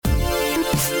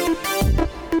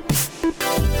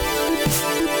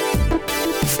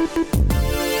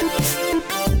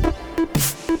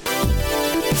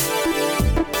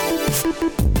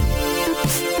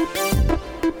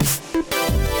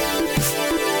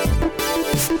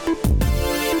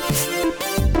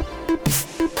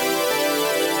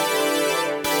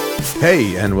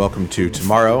Hey, and welcome to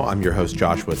Tomorrow. I'm your host,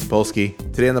 Joshua Topolsky.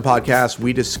 Today on the podcast,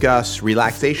 we discuss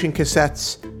relaxation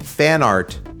cassettes, fan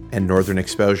art, and northern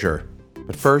exposure.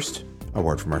 But first, a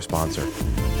word from our sponsor.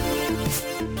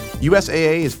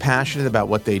 USAA is passionate about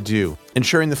what they do,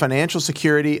 ensuring the financial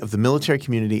security of the military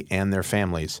community and their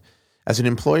families. As an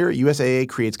employer, USAA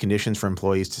creates conditions for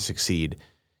employees to succeed.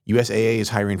 USAA is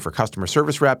hiring for customer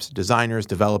service reps, designers,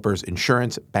 developers,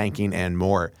 insurance, banking, and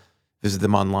more. Visit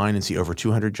them online and see over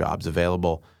 200 jobs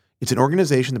available. It's an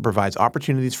organization that provides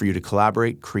opportunities for you to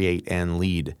collaborate, create, and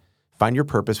lead. Find your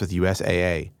purpose with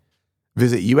USAA.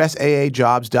 Visit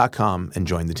USAAjobs.com and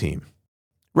join the team.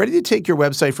 Ready to take your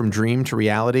website from dream to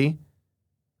reality?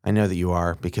 I know that you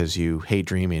are, because you hate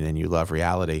dreaming and you love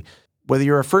reality. Whether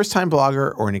you're a first-time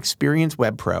blogger or an experienced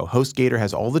web pro, HostGator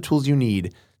has all the tools you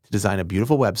need to design a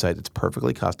beautiful website that's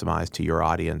perfectly customized to your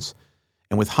audience.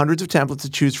 And with hundreds of templates to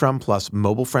choose from, plus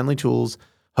mobile-friendly tools,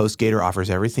 HostGator offers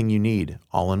everything you need,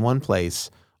 all in one place,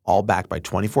 all backed by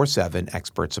 24/7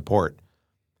 expert support.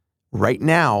 Right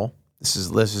now, this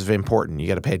is important. You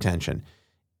got to pay attention.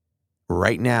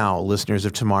 Right now, listeners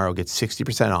of Tomorrow get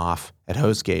 60% off at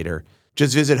HostGator.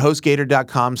 Just visit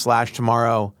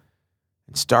HostGator.com/tomorrow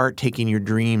and start taking your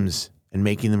dreams and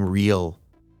making them real,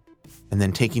 and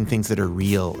then taking things that are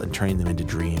real and turning them into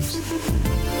dreams.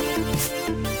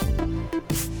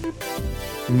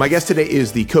 My guest today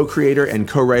is the co-creator and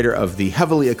co-writer of the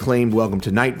heavily acclaimed Welcome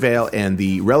to Night Vale and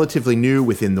the relatively new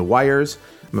Within the Wires.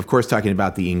 I'm, of course, talking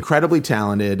about the incredibly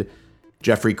talented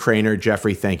Jeffrey Cranor.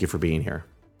 Jeffrey, thank you for being here.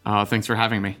 Thanks for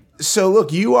having me. So,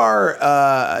 look, you're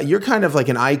kind of like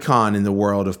an icon in the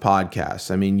world of podcasts.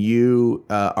 I mean, you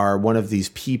are one of these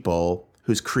people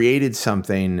who's created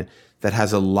something that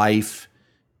has a life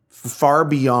far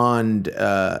beyond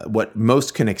what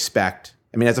most can expect.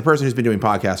 I mean, as a person who's been doing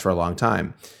podcasts for a long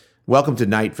time, Welcome to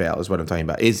Night Vale is what I'm talking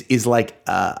about, is like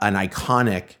an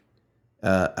iconic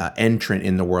entrant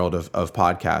in the world of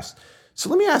podcasts. So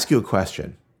let me ask you a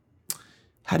question.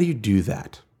 How do you do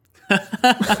that?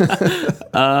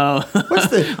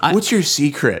 What's your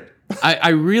secret?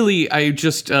 I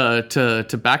just to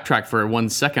backtrack for 1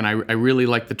 second, I really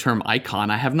like the term icon.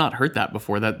 I have not heard that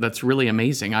before. That's really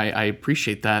amazing. I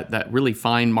appreciate that really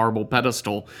fine marble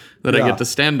pedestal that I get to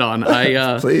stand on.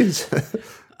 Please.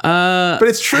 But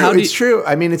it's true. It's true.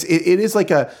 I mean, it is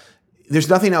like there's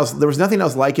nothing else. There was nothing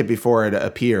else like it before it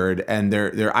appeared. And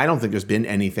there I don't think there's been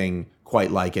anything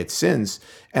quite like it since.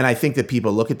 And I think that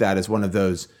people look at that as one of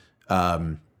those,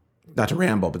 not to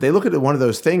ramble, but they look at it one of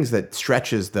those things that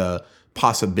stretches the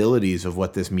possibilities of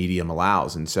what this medium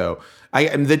allows. And so,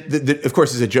 of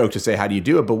course, it's a joke to say, how do you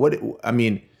do it? But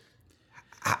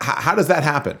how does that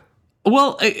happen?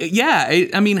 Well, I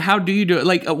mean, how do you do it?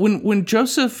 Like when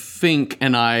Joseph Fink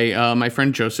and I, my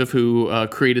friend Joseph, who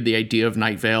created the idea of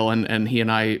Night Vale, and he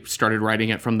and I started writing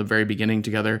it from the very beginning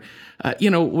together,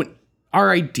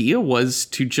 our idea was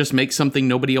to just make something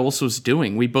nobody else was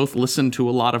doing. We both listened to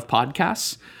a lot of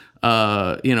podcasts.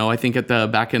 I think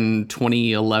back in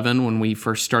 2011 when we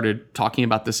first started talking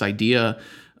about this idea,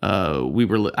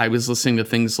 I was listening to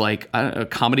things like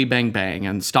Comedy Bang Bang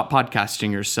and Stop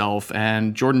Podcasting Yourself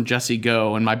and Jordan Jesse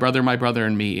Go and My Brother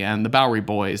and Me and the Bowery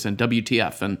Boys and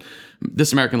WTF and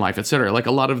This American Life, etc. Like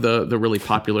a lot of the really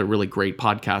popular, really great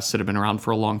podcasts that have been around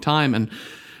for a long time. And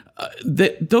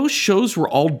those shows were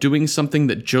all doing something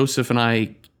that Joseph and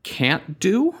I can't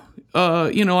do.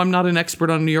 I'm not an expert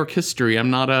on New York history.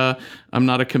 I'm not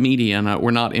a comedian.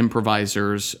 We're not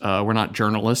improvisers. We're not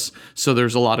journalists. So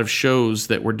there's a lot of shows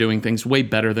that were doing things way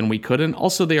better than we could. And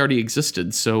also they already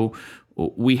existed. So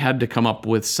we had to come up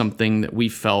with something that we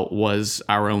felt was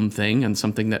our own thing and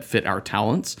something that fit our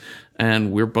talents.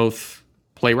 And we're both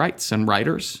playwrights and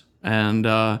writers. And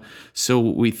so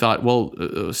we thought,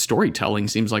 storytelling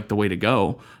seems like the way to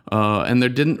go. And there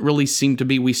didn't really seem to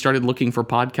be. We started looking for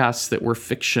podcasts that were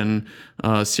fiction,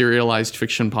 serialized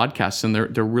fiction podcasts, and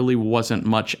there really wasn't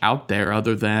much out there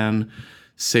other than,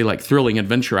 say, like Thrilling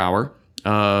Adventure Hour,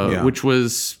 which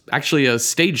was actually a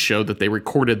stage show that they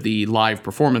recorded the live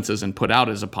performances and put out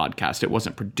as a podcast. It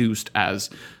wasn't produced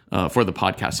as for the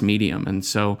podcast medium, and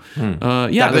so that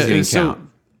doesn't even count.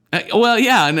 Well,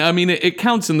 yeah, and I mean it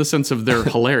counts in the sense of they're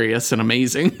hilarious and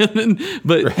amazing,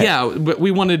 but right. Yeah, but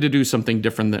we wanted to do something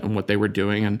different than what they were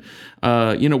doing, and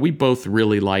we both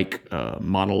really like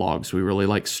monologues. We really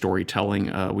like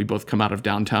storytelling. We both come out of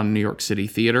downtown New York City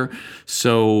theater,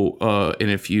 so and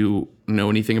if you know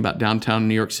anything about downtown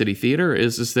New York City theater,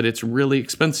 is that it's really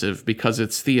expensive because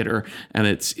it's theater and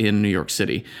it's in New York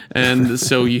City, and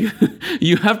so you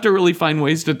have to really find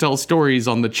ways to tell stories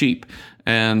on the cheap.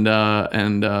 And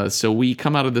so we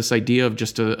come out of this idea of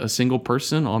just a single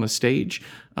person on a stage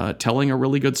telling a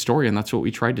really good story, and that's what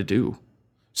we tried to do.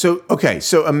 So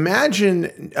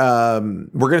imagine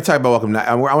we're going to talk about Welcome Night.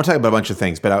 I want to talk about a bunch of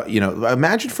things, but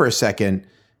imagine for a second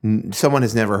someone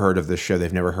has never heard of this show.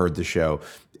 They've never heard the show.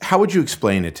 How would you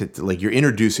explain it to like you're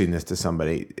introducing this to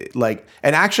somebody? Like,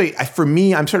 and actually, for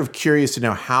me, I'm sort of curious to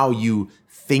know how you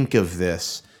think of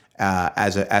this.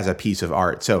 As a piece of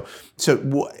art. So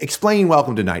explain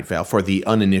Welcome to Night Vale for the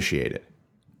uninitiated.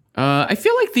 I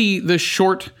feel like the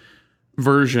short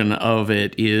version of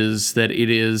it is that it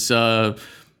is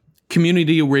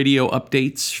community radio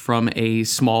updates from a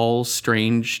small,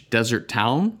 strange desert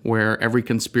town where every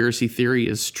conspiracy theory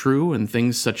is true, and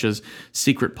things such as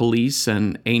secret police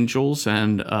and angels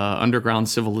and underground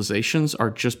civilizations are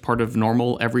just part of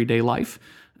normal everyday life.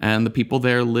 And the people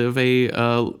there live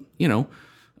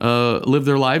live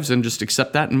their lives and just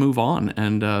accept that and move on.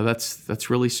 And that's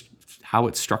really how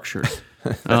it's structured.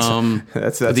 That's all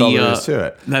there is to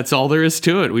it. That's all there is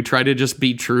to it. We try to just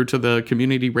be true to the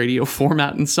community radio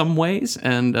format in some ways.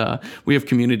 And we have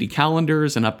community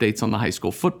calendars and updates on the high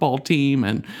school football team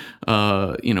and,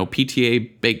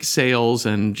 PTA bake sales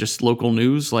and just local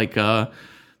news like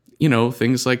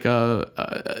things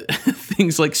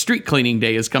like street cleaning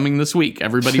day is coming this week.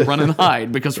 Everybody run and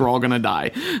hide because we're all going to die.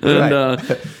 And,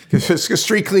 because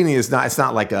street cleaning is not. It's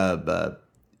not like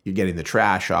you're getting the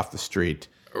trash off the street.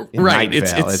 Right. Night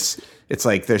Vale. It's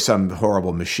like there's some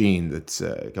horrible machine that's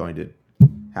going to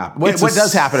happen. What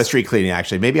does happen to street cleaning?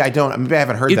 Actually, maybe I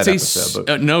haven't heard that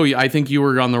episode. No, I think you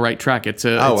were on the right track. It's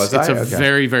a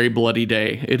very, very bloody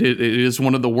day. It is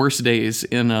one of the worst days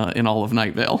in all of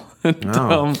Night Vale.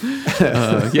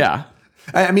 Yeah.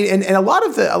 I mean, and a lot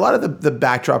of the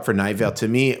backdrop for Night Vale to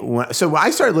me. When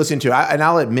I started listening to it, and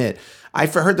I'll admit, I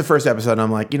heard the first episode and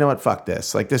I'm like, you know what? Fuck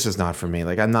this. Like, this is not for me.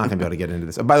 Like, I'm not going to be able to get into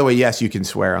this. By the way, yes, you can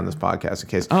swear on this podcast in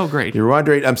case great. You're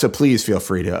wondering. So please feel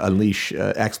free to unleash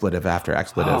expletive after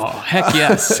expletive. Oh, heck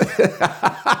yes.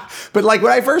 But like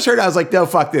when I first heard it, I was like, no,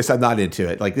 fuck this. I'm not into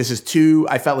it. Like, this is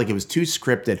I felt like it was too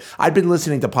scripted. I'd been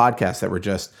listening to podcasts that were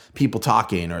just people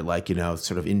talking or like,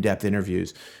 sort of in-depth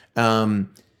interviews. But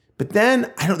then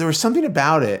there was something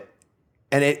about it.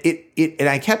 And and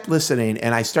I kept listening,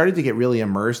 and I started to get really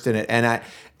immersed in it. And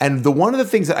one of the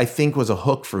things that I think was a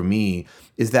hook for me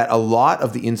is that a lot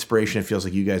of the inspiration it feels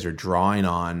like you guys are drawing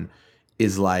on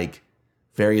is like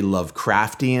very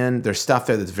Lovecraftian. There's stuff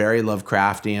there that's very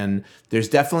Lovecraftian. There's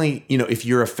definitely, if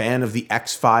you're a fan of the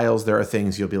X-Files, there are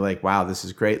things you'll be like, wow, this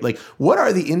is great. Like, what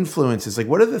are the influences? Like,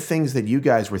 what are the things that you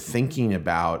guys were thinking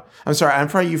about? I'm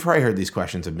sorry, you've probably heard these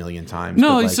questions a million times.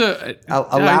 No,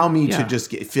 allow me to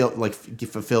just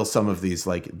fulfill some of these,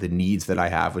 like, the needs that I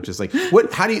have, which is like,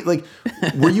 how do you, like,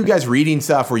 were you guys reading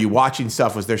stuff? Were you watching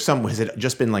stuff? Has it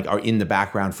just been like in the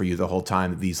background for you the whole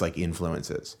time, these like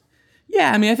influences?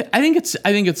 Yeah, I mean, I think it's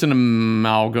an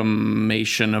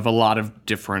amalgamation of a lot of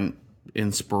different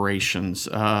inspirations.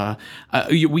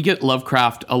 We get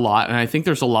Lovecraft a lot, and I think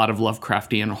there's a lot of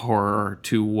Lovecraftian horror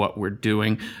to what we're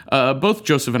doing. Both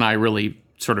Joseph and I really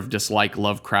sort of dislike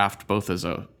Lovecraft, both as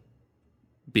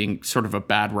being sort of a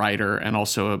bad writer and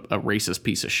also a racist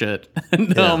piece of shit.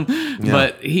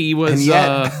 But he was,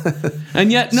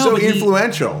 and yet no, so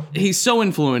influential. He's so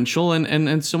influential,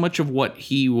 and so much of what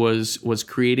he was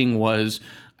creating was,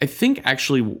 I think,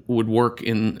 actually would work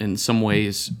in some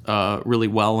ways really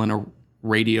well in a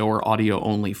radio or audio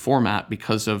only format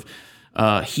because of.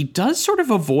 He does sort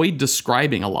of avoid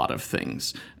describing a lot of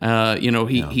things. He kind of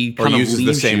uses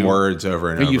the same words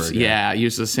over and over again. Yeah,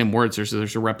 uses the same words.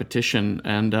 There's a repetition,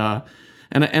 and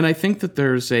I think that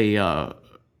there's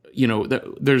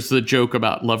there's the joke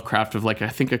about Lovecraft of like, I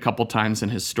think a couple times in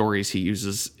his stories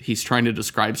he's trying to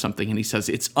describe something and he says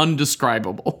it's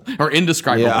undescribable or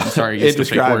indescribable. Yeah. I'm sorry, I used a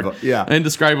fake word. Yeah,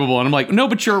 indescribable. And I'm like, no,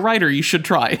 but you're a writer. You should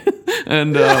try.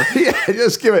 And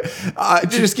just give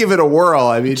it a whirl.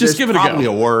 I mean, just give it probably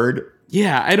a word.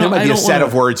 Yeah, there might be a set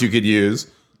of words you could use.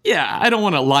 Yeah, I don't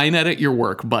want to line edit your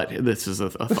work, but this is a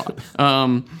thought.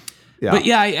 But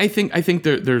yeah, I think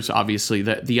there's obviously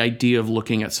that the idea of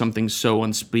looking at something so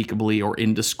unspeakably or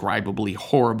indescribably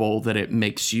horrible that it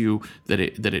makes you that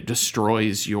it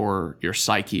destroys your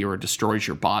psyche or destroys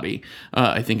your body.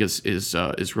 I think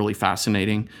is really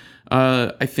fascinating.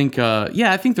 I think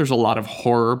there's a lot of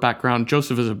horror background.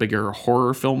 Joseph is a bigger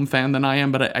horror film fan than I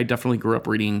am, but I definitely grew up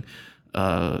reading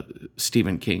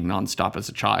Stephen King nonstop as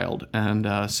a child,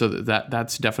 and so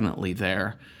that's definitely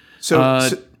there.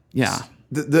 Yeah.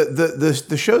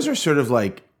 The shows are sort of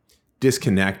like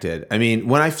disconnected. I mean,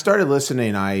 when I started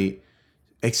listening, I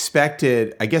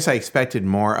expected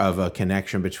more of a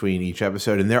connection between each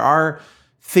episode. And there are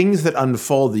things that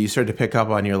unfold that you start to pick up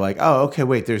on. You're like, oh, okay,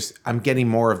 wait, I'm getting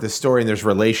more of this story. And there's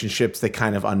relationships that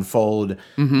kind of unfold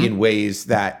in ways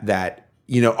that,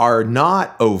 are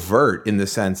not overt in the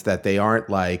sense that they aren't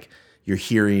like you're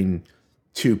hearing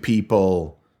two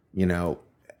people,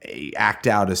 act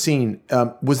out a scene.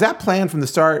 Was that planned from the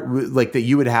start? Like that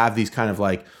you would have these kind of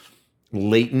like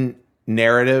latent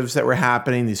narratives that were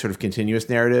happening, these sort of continuous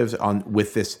narratives on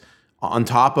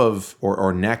top of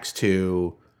or next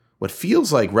to what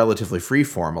feels like relatively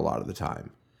freeform a lot of the time?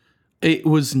 It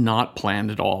was not planned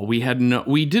at all.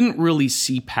 We didn't really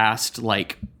see past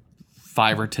like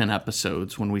 5 or 10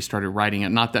 episodes when we started writing it.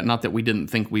 Not that we didn't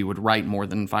think we would write more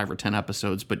than 5 or 10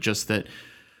 episodes, but just that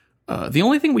the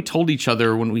only thing we told each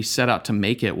other when we set out to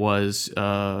make it was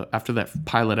after that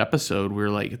pilot episode, we were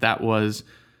like, that was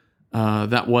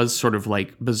sort of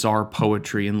like bizarre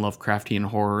poetry and Lovecraftian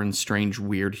horror and strange,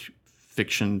 weird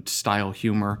fiction style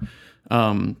humor.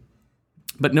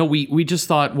 But no, we just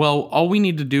thought, well, all we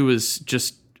need to do is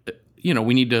just,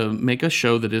 we need to make a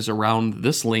show that is around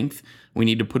this length. We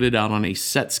need to put it out on a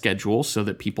set schedule so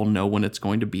that people know when it's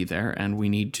going to be there. And we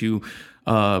need to,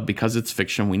 because it's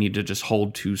fiction, we need to just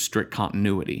hold to strict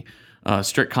continuity.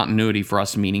 Strict continuity for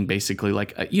us meaning basically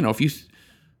like, if you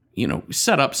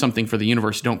set up something for the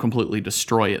universe, don't completely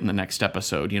destroy it in the next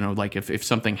episode. Like if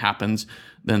something happens,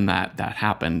 then that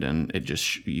happened, and it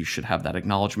just you should have that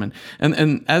acknowledgement.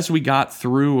 And as we got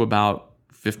through about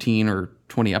 15 or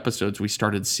 20 episodes, we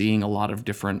started seeing a lot of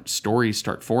different stories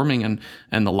start forming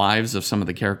and the lives of some of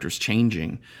the characters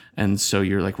changing. And so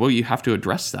you're like, well, you have to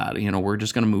address that. We're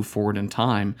just going to move forward in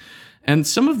time. And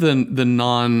some of the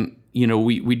non,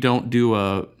 we don't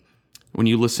do when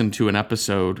you listen to an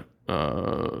episode,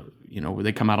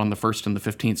 they come out on the 1st and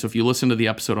the 15th. So if you listen to the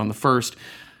episode on the 1st,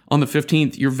 on the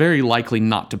 15th, you're very likely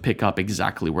not to pick up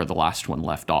exactly where the last one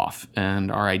left off.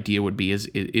 And our idea would be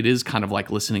it is kind of like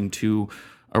listening to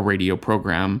a radio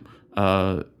program.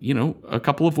 A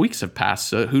couple of weeks have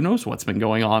passed. Who knows what's been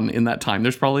going on in that time?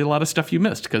 There's probably a lot of stuff you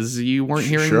missed because you weren't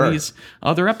hearing these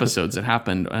other episodes that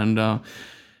happened. And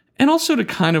also to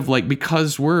kind of like,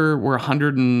 because we're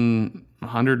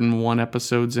 101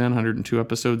 episodes in, 102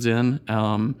 episodes in.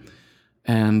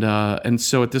 And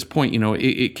so at this point,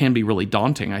 it can be really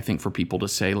daunting, I think, for people to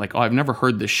say like, oh, I've never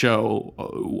heard this show.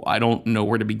 Oh, I don't know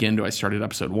where to begin. Do I start at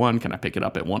episode 1? Can I pick it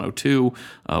up at 102?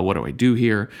 What do I do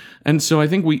here? And so I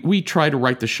think we try to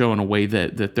write the show in a way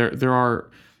that there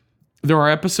are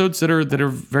episodes that are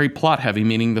very plot heavy,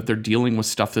 meaning that they're dealing with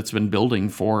stuff that's been building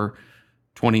for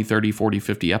 20, 30, 40,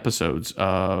 50 episodes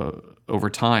over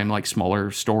time, like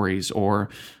smaller stories, or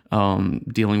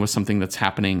dealing with something that's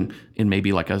happening in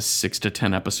maybe like a 6 to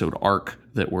 10 episode arc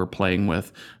that we're playing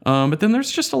with. But then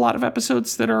there's just a lot of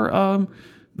episodes that are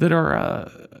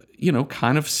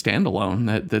kind of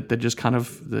standalone that just kind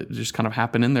of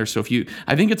happen in there. So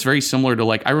I think it's very similar to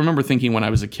like, I remember thinking when I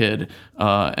was a kid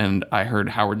and I heard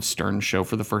Howard Stern's show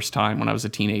for the first time when I was a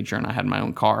teenager and I had my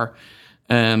own car.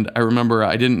 And I remember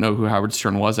I didn't know who Howard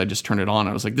Stern was. I just turned it on.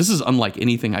 I was like, this is unlike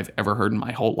anything I've ever heard in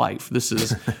my whole life. This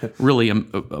is really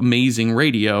amazing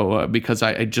radio because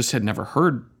I just had never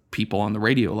heard people on the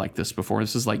radio like this before.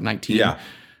 This is like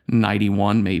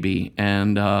 1991 maybe.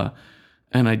 And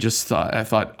I just thought, I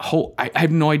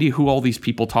have no idea who all these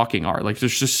people talking are. Like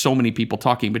there's just so many people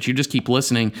talking, but you just keep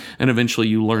listening and eventually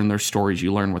you learn their stories.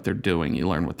 You learn what they're doing. You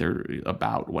learn what they're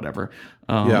about, whatever.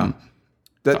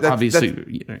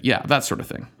 That sort of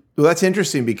thing. Well, that's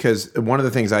interesting because one of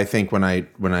the things I think when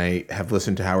I have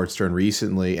listened to Howard Stern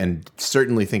recently, and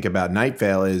certainly think about Night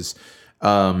Vale, is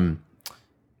it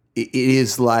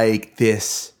is like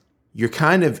this. You're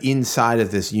kind of inside of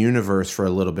this universe for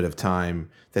a little bit of time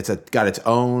that's got its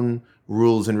own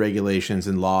rules and regulations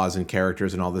and laws and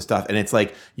characters and all this stuff. And it's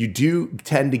like you do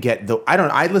tend to get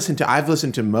I've listened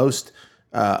to most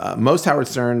most Howard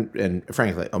Stern, and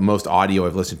frankly, most audio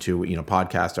I've listened to,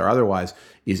 podcast or otherwise,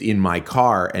 is in my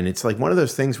car. And it's like one of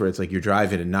those things where it's like you're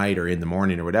driving at night or in the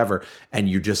morning or whatever, and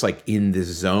you're just like in this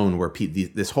zone where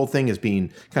this whole thing is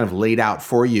being kind of laid out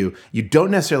for you. You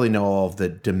don't necessarily know all of the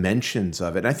dimensions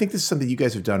of it. And I think this is something you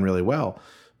guys have done really well.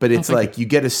 But it's like you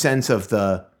get a sense of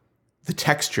the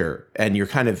texture, and you're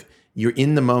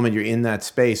in the moment, you're in that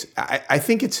space. I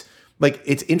think it's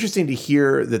interesting to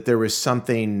hear that there was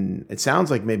something, it sounds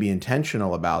like maybe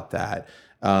intentional about that,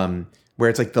 where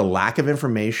it's like the lack of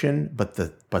information, but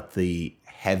the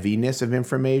heaviness of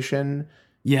information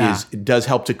does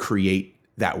help to create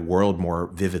that world more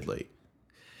vividly.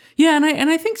 Yeah, and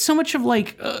I think so much of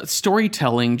like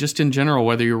storytelling, just in general,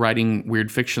 whether you're writing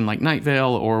weird fiction like Night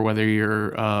Vale, or whether you're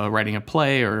writing a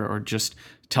play, or just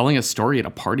telling a story at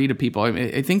a party to people.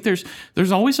 I think there's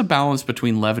always a balance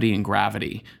between levity and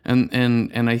gravity,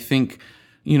 and I think,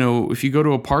 if you go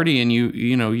to a party and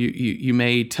you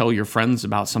may tell your friends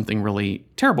about something really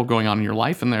terrible going on in your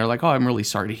life, and they're like, "Oh, I'm really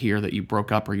sorry to hear that you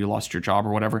broke up or you lost your job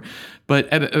or whatever." But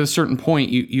at a certain point,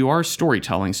 you are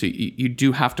storytelling, so you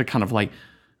do have to kind of like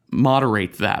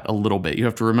moderate that a little bit. You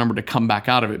have to remember to come back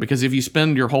out of it, because if you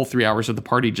spend your whole 3 hours at the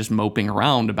party just moping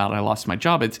around about I lost my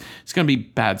job, it's going to be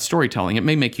bad storytelling. It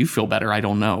may make you feel better, I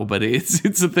don't know, but it's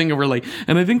a thing of really.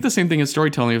 And I think the same thing as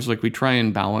storytelling is like we try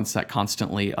and balance that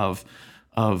constantly of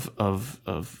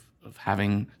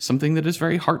having something that is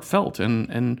very heartfelt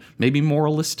and maybe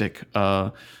moralistic,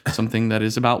 something that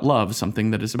is about love,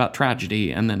 something that is about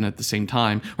tragedy, and then at the same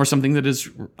time, or something that is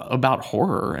about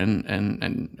horror, and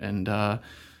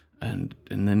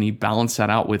then you balance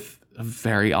that out with a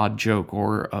very odd joke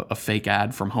or a fake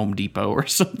ad from Home Depot or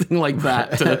something like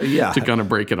that to kind of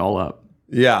break it all up.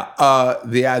 Yeah,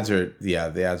 the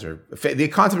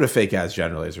concept of fake ads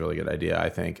generally is a really good idea, I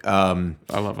think. I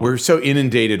love them. We're so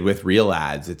inundated with real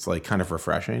ads; it's like kind of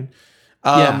refreshing.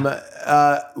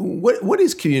 What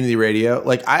is community radio?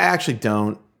 Like, I actually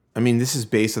don't. I mean, this is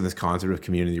based on this concept of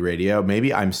community radio.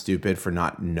 Maybe I'm stupid for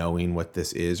not knowing what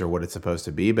this is or what it's supposed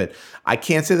to be, but I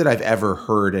can't say that I've ever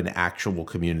heard an actual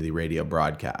community radio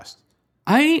broadcast.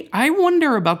 I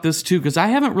wonder about this too, because I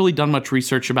haven't really done much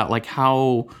research about like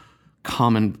how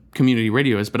common community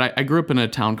radio is, but I grew up in a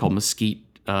town called Mesquite.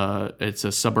 It's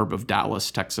a suburb of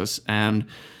Dallas, Texas, and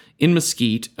in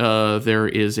Mesquite, there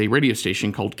is a radio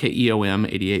station called KEOM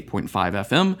 88.5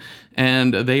 FM,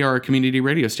 and they are a community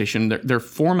radio station. Their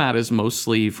format is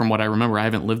mostly, from what I remember, I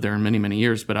haven't lived there in many, many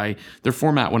years, but their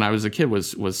format when I was a kid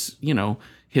was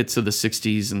hits of the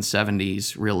 60s and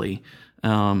 70s, really.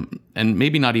 And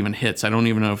maybe not even hits. I don't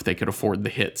even know if they could afford the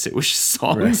hits. It was just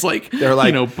songs they're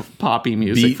like poppy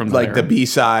music from like the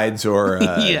B-sides or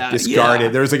discarded. Yeah.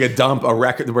 There was like a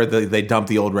record where they dumped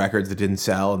the old records that didn't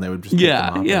sell, and they would just pick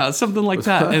them up. Something like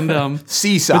that. And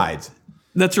C-sides.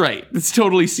 That's right. It's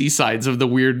totally C-sides of the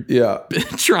weird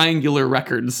triangular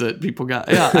records that people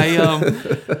got. Yeah,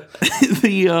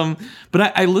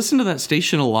 but I listened to that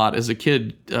station a lot as a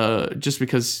kid, just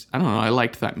because, I don't know, I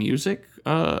liked that music.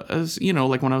 As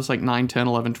like when I was like 9, 10,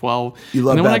 11, 12. You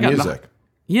love bad music.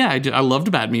 I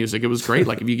loved bad music. It was great.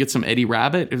 Like if you get some Eddie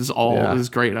Rabbitt, it was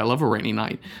great. I love A Rainy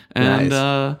Night. And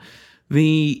nice.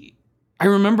 I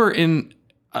remember in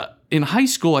high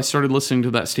school, I started listening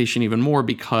to that station even more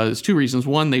because two reasons.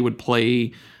 One, they would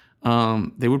play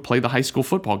the high school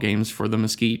football games for the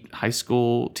Mesquite high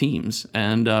school teams,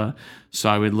 and so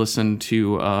I would listen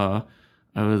to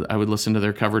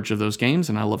their coverage of those games,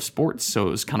 and I love sports, so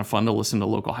it was kind of fun to listen to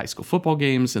local high school football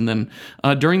games. And then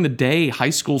during the day, high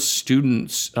school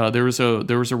students, there was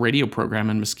a radio program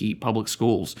in Mesquite Public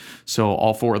Schools, so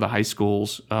all four of the high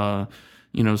schools,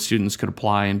 students could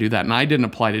apply and do that. And I didn't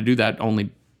apply to do that,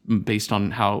 only based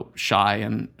on how shy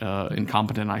and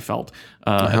incompetent I felt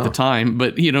at the time.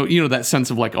 But that sense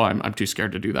of like, oh, I'm too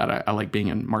scared to do that. I like being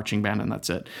in marching band and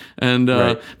that's it. And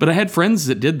but I had friends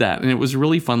that did that, and it was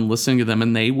really fun listening to them.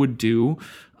 And they would do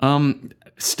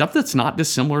stuff that's not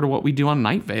dissimilar to what we do on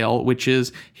Night Vale, which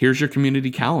is, here's your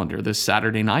community calendar. This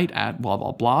Saturday night at blah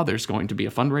blah blah, there's going to be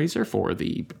a fundraiser for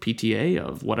the PTA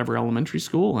of whatever elementary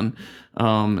school, and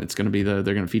it's going to be they're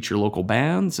going to feature local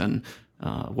bands and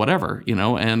whatever,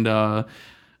 and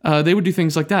they would do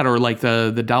things like that, or like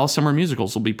the Dallas Summer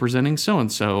Musicals will be presenting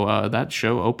so-and-so. That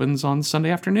show opens on Sunday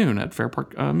afternoon at Fair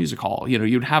Park Music Hall.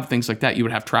 You'd have things like that. You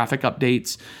would have traffic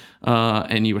updates,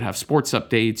 and you would have sports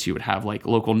updates. You would have like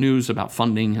local news about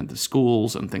funding at the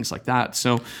schools and things like that.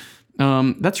 So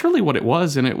that's really what it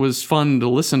was, and it was fun to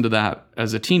listen to that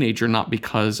as a teenager, not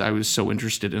because I was so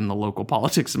interested in the local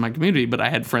politics of my community, but I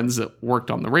had friends that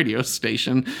worked on the radio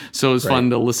station, so it was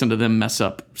fun to listen to them mess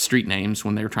up street names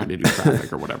when they were trying to do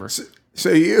traffic or whatever. So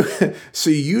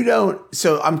you don't.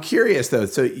 So I'm curious though.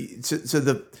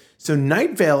 So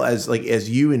Night Vale, as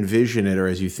you envision it or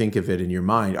as you think of it in your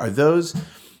mind, are those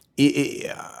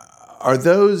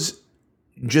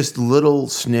just little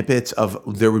snippets of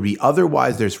there would be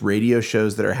otherwise there's radio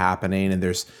shows that are happening and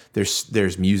there's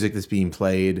music that's being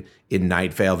played in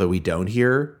Night Vale that we don't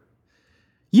hear?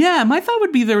 Yeah, my thought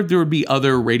would be there would be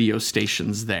other radio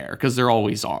stations there because there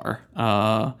always are.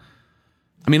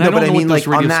 I don't know what those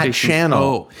radio on that stations,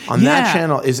 channel. That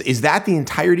channel, is that the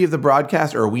entirety of the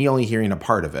broadcast, or are we only hearing a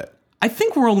part of it? I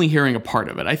think we're only hearing a part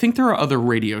of it. I think there are other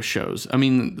radio shows. I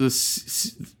mean, Cecil,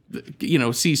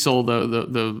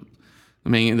 the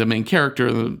main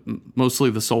character, mostly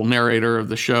the sole narrator of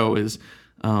the show, is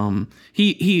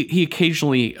he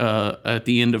occasionally at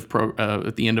the end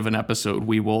of an episode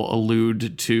we will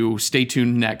allude to stay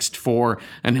tuned next for,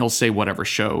 and he'll say whatever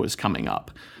show is coming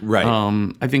up. Right.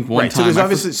 I think one time.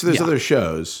 So there's other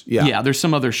shows. Yeah. Yeah. There's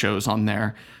some other shows on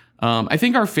there. I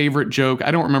think our favorite joke,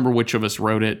 I don't remember which of us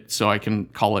wrote it, so I can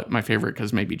call it my favorite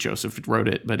because maybe Joseph wrote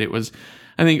it, but it was,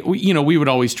 I think, we would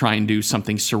always try and do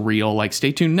something surreal, like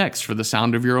stay tuned next for the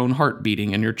sound of your own heart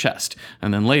beating in your chest,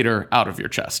 and then later out of your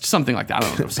chest, something like that. I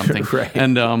don't know, something. Right.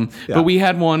 And, but we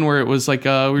had one where it was like,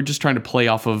 we were just trying to play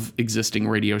off of existing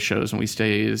radio shows, and we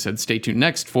said stay tuned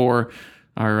next for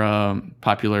our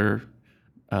popular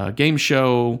game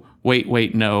show,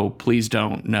 wait, no, please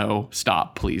don't, no,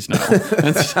 stop, please, no.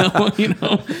 And so,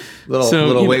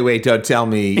 wait, don't tell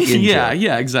me.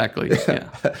 Yeah, exactly. Yeah.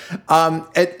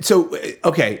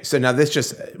 So now this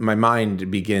just, my mind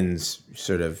begins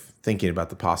sort of thinking about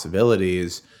the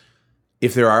possibilities.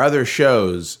 If there are other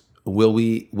shows, would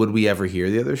we ever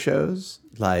hear the other shows?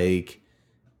 Like,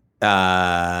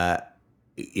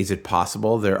 is it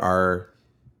possible there are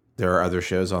other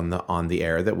shows on the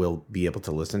air that we'll be able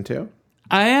to listen to?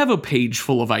 I have a page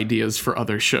full of ideas for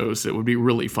other shows that would be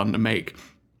really fun to make.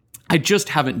 I just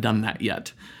haven't done that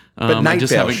yet. But Night I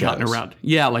just Vale haven't gotten shows. around.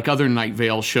 Yeah, like other Night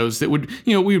Vale shows that would,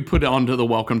 we would put onto the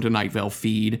Welcome to Night Vale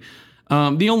feed.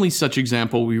 The only such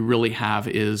example we really have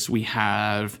is we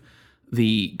have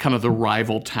the kind of the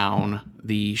rival town,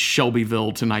 the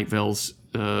Shelbyville to Night Vale's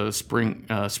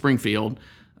Springfield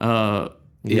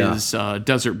is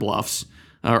Desert Bluffs.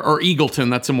 Or Eagleton,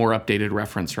 that's a more updated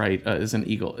reference, right? Is it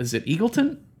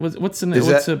Eagleton? What's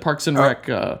the Parks and Rec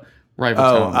rival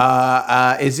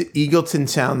town? Is it Eagleton?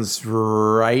 Sounds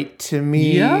right to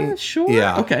me. Yeah, sure.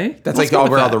 Yeah, okay. That's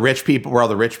where all the rich people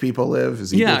live.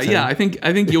 Is Eagleton? Yeah. I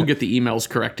think you'll get the emails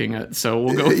correcting it, so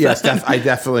we'll go with yes, that. I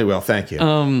definitely will. Thank you.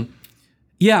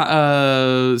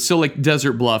 So like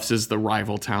Desert Bluffs is the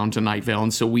rival town to Night Vale,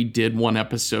 and so we did one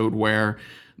episode where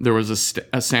there was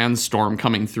a sandstorm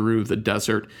coming through the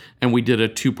desert, and we did a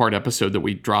 2-part episode that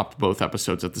we dropped both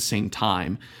episodes at the same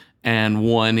time. And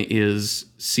one is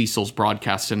Cecil's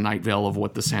broadcast in Night Vale of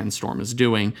what the sandstorm is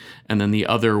doing, and then the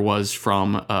other was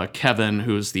from Kevin,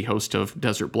 who is the host of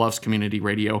Desert Bluffs Community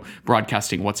Radio,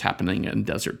 broadcasting what's happening in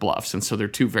Desert Bluffs. And so they're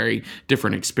two very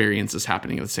different experiences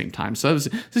happening at the same time. So this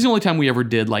is the only time we ever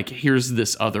did, like, here's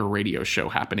this other radio show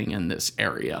happening in this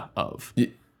area of the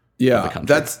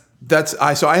country.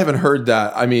 So I haven't heard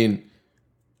that. I mean,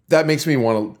 that makes me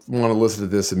want to listen to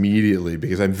this immediately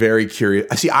because I'm very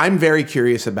curious. I'm very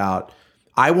curious about.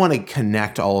 I want to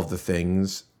connect all of the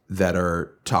things that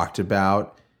are talked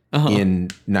about in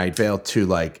Night Vale to,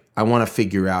 like, I want to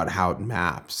figure out how it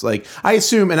maps. Like, I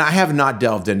assume, and I have not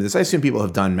delved into this, I assume people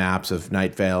have done maps of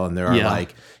Night Vale, and there are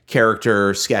like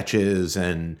character sketches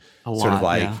and sort of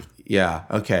like. Yeah.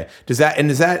 Okay. Is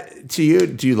that to you?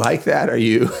 Do you like that? Are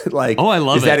you like? Oh, I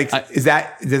love it. Does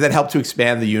that help to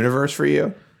expand the universe for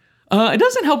you? It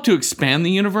doesn't help to expand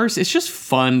the universe. It's just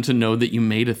fun to know that you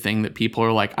made a thing that people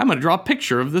are like, I'm going to draw a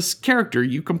picture of this character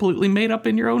you completely made up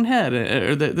in your own head,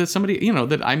 or that somebody,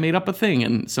 that I made up a thing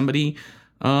and somebody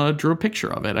drew a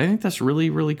picture of it. I think that's really,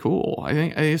 really cool. I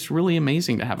think it's really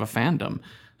amazing to have a fandom.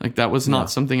 Like, that was not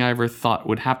something I ever thought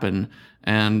would happen,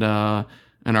 and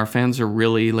our fans are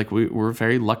really, like, we're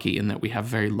very lucky in that we have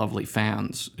very lovely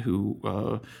fans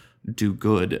who do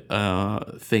good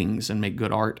things and make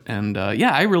good art. And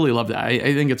I really love that. I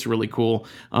think it's really cool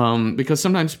because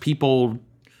sometimes people,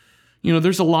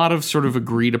 there's a lot of sort of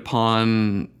agreed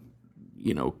upon,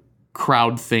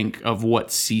 crowd think of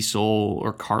what Cecil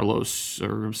or Carlos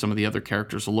or some of the other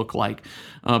characters will look like.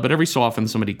 But every so often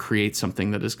somebody creates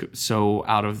something that is so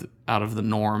out of the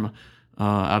norm,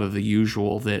 out of the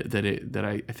usual that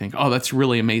I think, oh, that's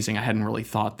really amazing. I hadn't really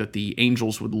thought that the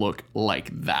angels would look like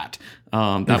that.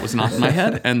 That was not in my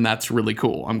head, and that's really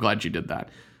cool. I'm glad you did that.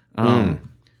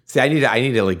 See, I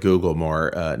need to like Google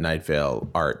more Night Vale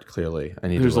art. Clearly,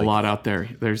 There's a lot out there.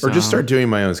 Or just start doing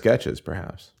my own sketches,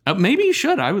 perhaps. Maybe you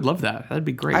should. I would love that. That'd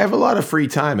be great. I have a lot of free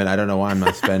time, and I don't know why I'm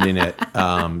not spending it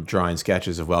drawing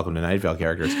sketches of Welcome to Night Vale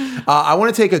characters. I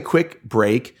want to take a quick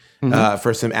break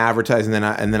for some advertising,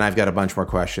 and then I've got a bunch more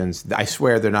questions. I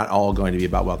swear they're not all going to be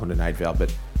about Welcome to Night Vale,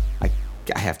 but I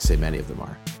have to say many of them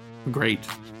are. Great.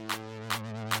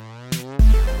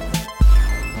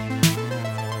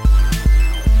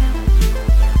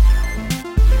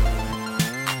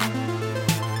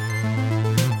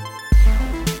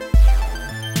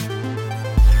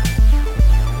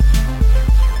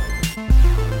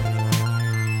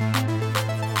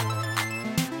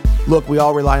 Look, we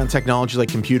all rely on technology like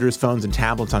computers, phones, and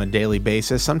tablets on a daily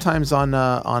basis, sometimes on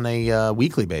a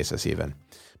weekly basis even.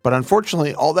 But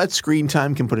unfortunately, all that screen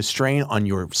time can put a strain on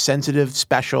your sensitive,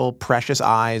 special, precious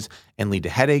eyes and lead to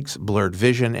headaches, blurred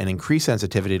vision, and increased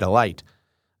sensitivity to light,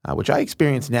 which I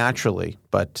experience naturally,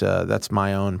 but that's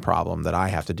my own problem that I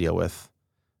have to deal with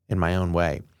in my own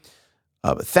way.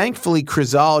 Thankfully,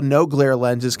 Crizal no-glare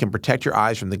lenses can protect your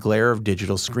eyes from the glare of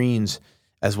digital screens,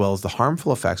 as well as the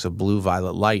harmful effects of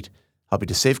blue-violet light, helping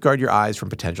to safeguard your eyes from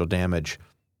potential damage.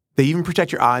 They even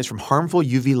protect your eyes from harmful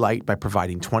UV light by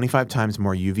providing 25 times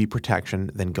more UV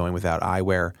protection than going without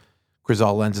eyewear.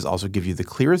 Crizal lenses also give you the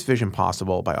clearest vision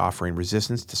possible by offering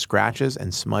resistance to scratches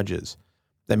and smudges.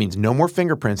 That means no more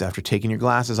fingerprints after taking your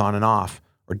glasses on and off,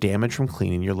 or damage from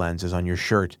cleaning your lenses on your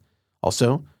shirt.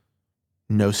 Also,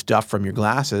 no stuff from your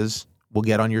glasses will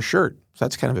get on your shirt, so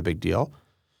that's kind of a big deal.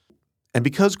 And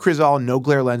because Crizal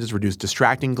no-glare lenses reduce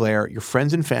distracting glare, your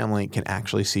friends and family can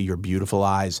actually see your beautiful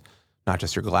eyes, not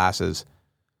just your glasses.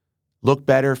 Look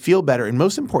better, feel better, and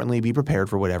most importantly, be prepared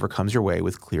for whatever comes your way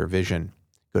with clear vision.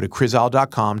 Go to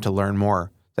Crizal.com to learn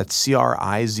more. That's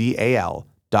CRIZAL.com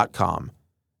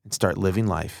and start living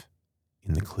life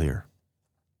in the clear.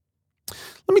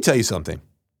 Let me tell you something.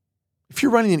 If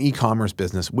you're running an e-commerce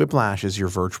business, Whiplash is your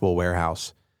virtual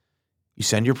warehouse. You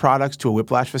send your products to a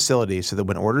Whiplash facility so that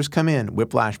when orders come in,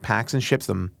 Whiplash packs and ships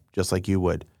them just like you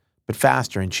would, but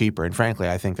faster and cheaper. And frankly,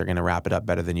 I think they're going to wrap it up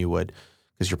better than you would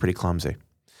because you're pretty clumsy.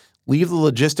 Leave the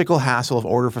logistical hassle of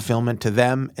order fulfillment to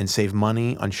them and save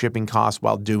money on shipping costs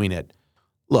while doing it.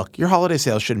 Look, your holiday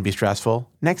sales shouldn't be stressful.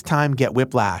 Next time, get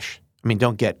Whiplash. I mean,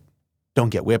 don't get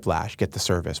Whiplash. Get the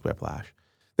service Whiplash.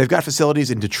 They've got facilities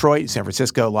in Detroit, San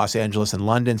Francisco, Los Angeles, and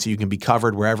London, so you can be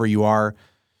covered wherever you are.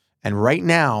 And right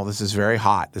now, this is very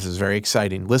hot. This is very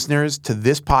exciting. Listeners to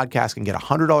this podcast can get a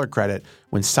 $100 credit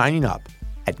when signing up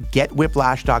at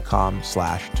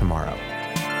getwhiplash.com/tomorrow.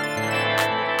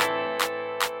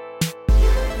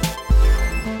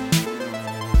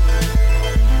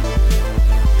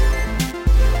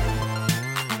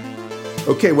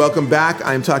 Okay, welcome back.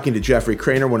 I'm talking to Jeffrey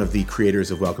Cranor, one of the creators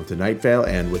of Welcome to Night Vale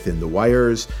and Within the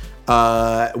Wires.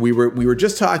 We were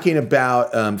just talking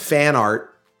about fan art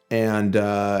and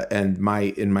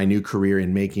my new career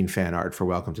in making fan art for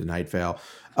Welcome to Night Vale.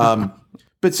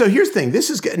 But so here's the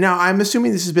thing. Now I'm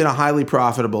assuming this has been a highly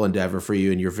profitable endeavor for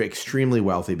you, and you're extremely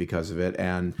wealthy because of it.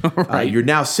 And Right. You're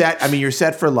now set. I mean, you're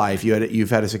set for life. You've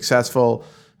had a successful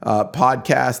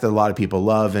podcast that a lot of people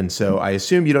love, and so I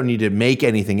assume you don't need to make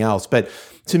anything else. But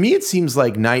to me, it seems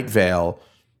like Night Vale,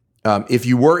 if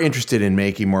you were interested in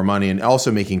making more money and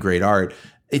also making great art,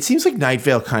 it seems like Night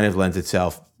Vale kind of lends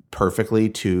itself perfectly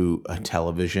to a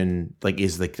television,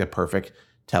 is the perfect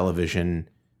television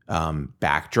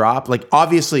backdrop. Like,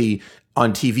 obviously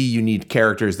on TV you need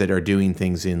characters that are doing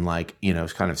things in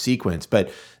kind of sequence,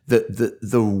 but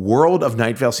the world of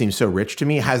Night Vale seems so rich to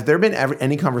me. Has there been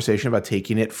any conversation about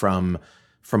taking it from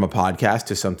a podcast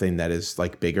to something that is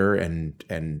like bigger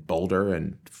and bolder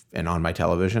and on my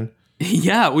television?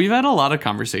 Yeah, we've had a lot of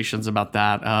conversations about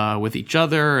that with each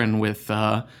other and with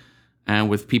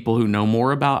people who know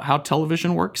more about how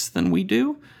television works than we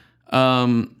do.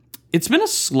 It's been a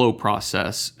slow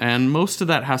process, and most of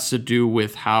that has to do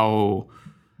with how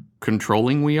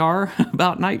controlling we are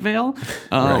about Night Vale.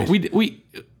 Right.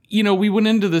 We went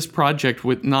into this project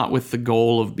not with the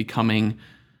goal of becoming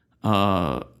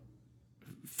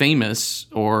famous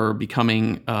or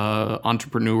becoming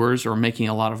entrepreneurs or making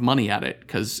a lot of money at it,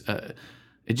 because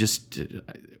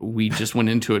we just went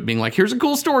into it being like, here's a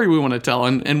cool story we want to tell,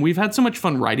 and we've had so much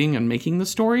fun writing and making the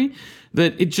story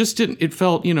that it just didn't. It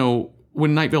felt,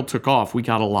 when Night Vale took off, we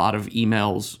got a lot of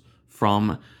emails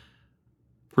from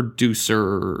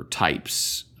producer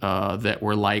types that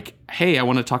were like, hey, I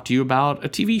want to talk to you about a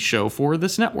TV show for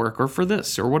this network or for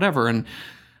this or whatever. And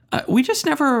we just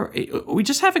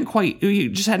hadn't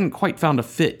quite found a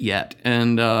fit yet.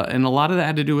 And a lot of that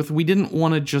had to do with, we didn't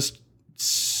want to just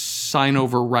sign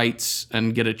over rights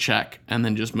and get a check and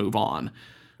then just move on.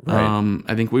 Right.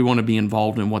 I think we want to be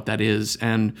involved in what that is.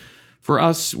 And for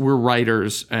us, we're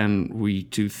writers and we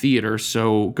do theater.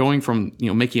 So going from,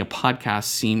 making a podcast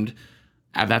seemed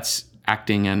that's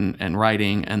acting and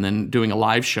writing, and then doing a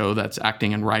live show that's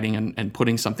acting and writing and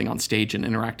putting something on stage and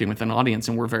interacting with an audience.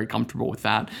 And we're very comfortable with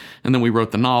that. And then we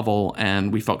wrote the novel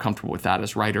and we felt comfortable with that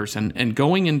as writers. And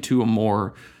going into a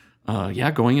more,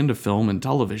 going into film and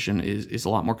television is a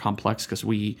lot more complex because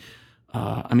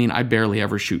I barely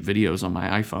ever shoot videos on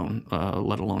my iPhone,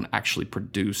 let alone actually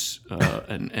produce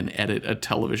and edit a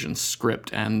television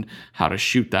script and how to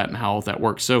shoot that and how that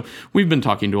works. So we've been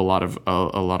talking to a lot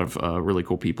of really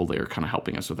cool people that are kind of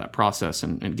helping us with that process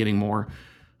and getting more,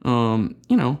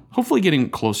 hopefully getting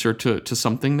closer to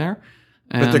something there.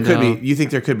 But there could be. You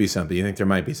think there could be something? You think there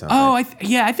might be something? Oh, I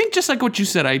think just like what you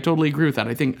said, I totally agree with that.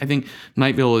 I think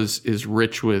Night Vale is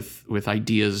rich with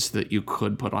ideas that you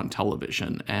could put on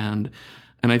television, and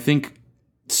I think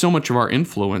so much of our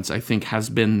influence, I think, has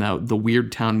been the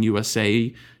Weird Town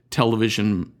USA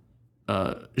television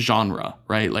genre,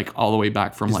 right? Like all the way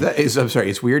back from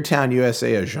is Weird Town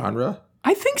USA a genre?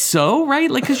 I think so,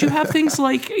 right? Like because you have things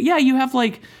like you have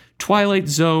like Twilight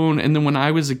Zone, and then when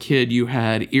I was a kid, you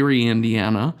had Erie,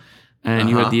 Indiana, and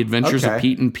you had The Adventures of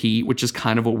Pete and Pete, which is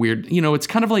kind of a weird, it's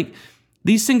kind of like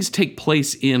these things take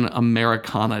place in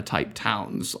Americana type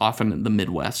towns, often in the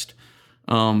Midwest,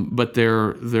 but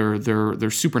they're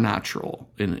supernatural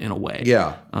in a way.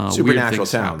 Yeah, supernatural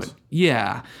towns. Happen.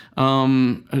 Yeah,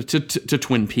 to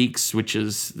Twin Peaks, which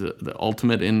is the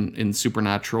ultimate in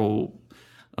supernatural.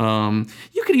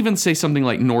 You could even say something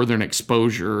like Northern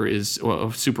Exposure is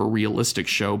a super realistic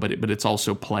show, but it's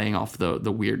also playing off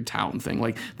the weird town thing.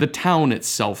 Like the town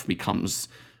itself becomes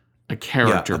a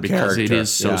character because it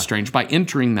is so strange. By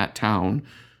entering that town,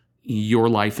 your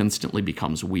life instantly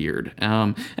becomes weird.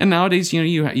 And nowadays,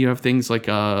 you have things like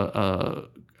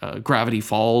Gravity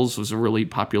Falls was a really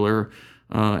popular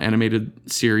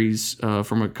animated series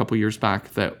from a couple years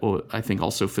back that I think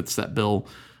also fits that bill.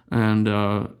 And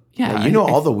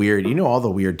all the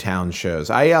weird town shows.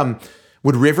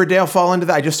 Would Riverdale fall into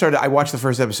that? I watched the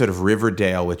first episode of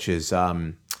Riverdale, which is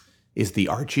the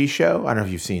Archie show. I don't know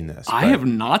if you've seen this. I have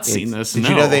not seen this. Did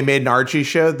you know they made an Archie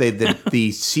show? The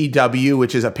CW,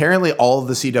 which is apparently all of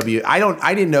the CW.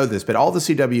 I didn't know this, but all the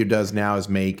CW does now is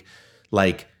make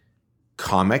like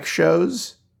comic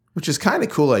shows, which is kind of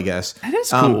cool, I guess. That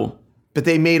is cool. But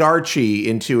they made Archie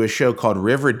into a show called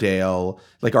Riverdale,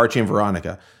 like Archie and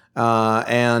Veronica.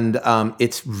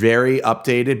 It's very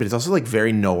updated, but it's also like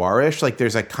very noirish. Like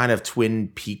there's a kind of Twin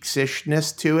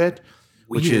Peaks-ishness to it,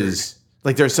 which is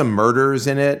like there's some murders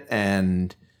in it,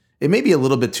 and it may be a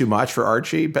little bit too much for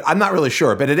Archie, but I'm not really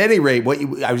sure. But at any rate,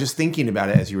 I was just thinking about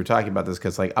it as you were talking about this,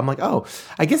 because I'm like, oh,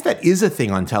 I guess that is a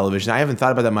thing on television. I haven't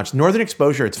thought about that much. Northern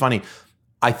Exposure, it's funny.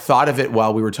 I thought of it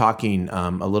while we were talking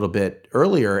a little bit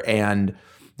earlier, and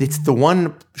it's the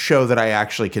one show that I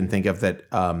actually can think of that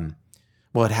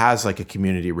it has like a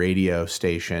community radio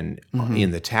station in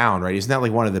the town, right? Isn't that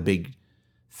like one of the big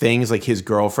things? Like his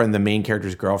girlfriend, the main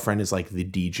character's girlfriend, is like the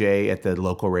DJ at the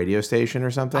local radio station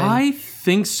or something? I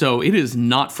think so. It is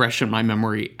not fresh in my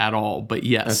memory at all, but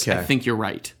yes, I think you're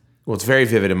right. Well, it's very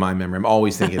vivid in my memory. I'm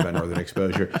always thinking about Northern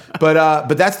Exposure, but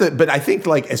I think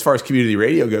like as far as community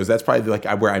radio goes, that's probably like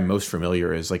where I'm most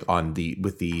familiar is like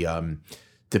with the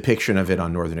depiction of it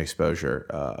on Northern Exposure.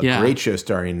 Great show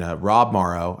starring Rob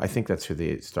Morrow. I think that's who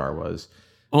the star was.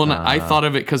 Well, and I thought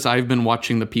of it because I've been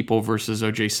watching The People versus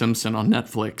O.J. Simpson on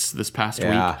Netflix this past week.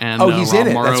 And he's Rob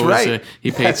in it. Morrow That's right.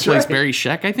 He plays Barry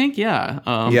Sheck, I think. Yeah.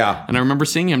 And I remember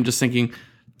seeing him just thinking,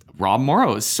 Rob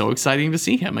Morrow is so exciting to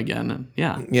see him again.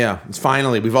 Yeah. It's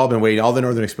finally, we've all been waiting. All the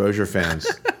Northern Exposure fans.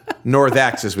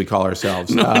 Northex, as we call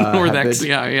ourselves. Northex,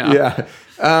 yeah.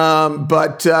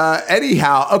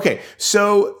 Anyhow, okay.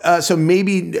 So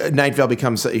maybe Night Vale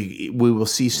becomes, we will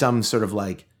see some sort of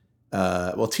like,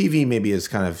 TV maybe is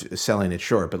kind of selling it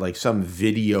short, but like some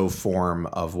video form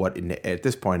of what at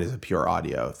this point is a pure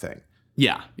audio thing.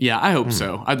 Yeah, I hope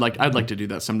so. I'd like to do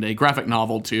that someday. Graphic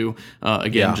novel too.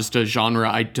 Just a genre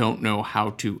I don't know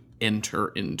how to enter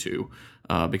into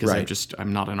because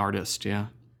I'm not an artist. Yeah.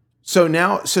 So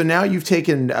now you've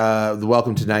taken the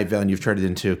Welcome to Night Vale and you've turned it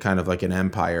into kind of like an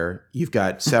empire. You've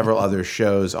got several other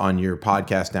shows on your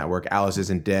podcast network. Alice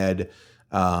Isn't Dead,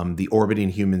 the Orbiting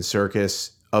Human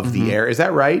Circus of the Air. Is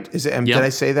that right? Did I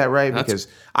say that right? That's because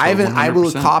I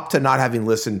will cop to not having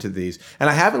listened to these. And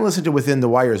I haven't listened to Within the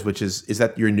Wires, which is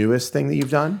that your newest thing that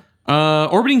you've done?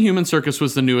 Orbiting Human Circus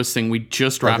was the newest thing. We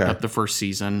just wrapped up the first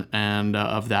season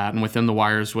of that. And Within the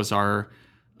Wires was our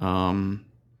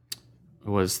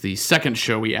was the second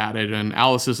show we added, and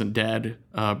Alice Isn't Dead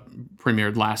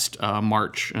premiered last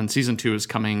March, and season 2 is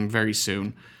coming very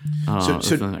soon,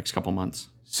 within the next couple months.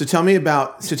 So tell me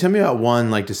about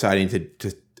one, like deciding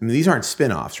to I mean, these aren't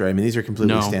spin-offs, right? I mean, these are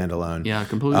completely standalone. Yeah,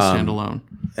 completely standalone.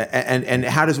 And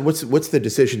how does what's the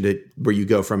decision where you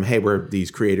go from, hey, we're these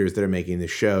creators that are making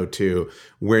this show, to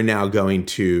we're now going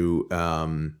to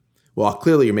well,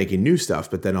 clearly you're making new stuff,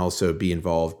 but then also be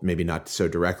involved, maybe not so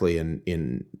directly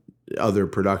in other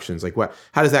productions. Like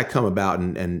how does that come about,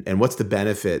 and what's the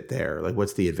benefit there? Like,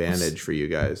 what's the advantage for you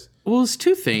guys? Well, it's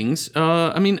two things.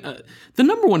 I mean, the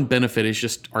number one benefit is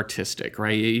just artistic,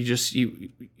 right? You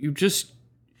just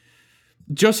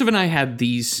Joseph and I had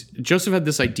Joseph had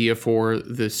this idea for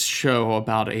this show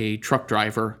about a truck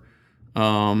driver,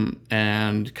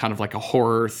 and kind of like a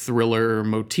horror thriller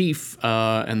motif,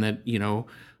 and that,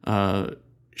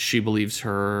 she believes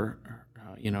her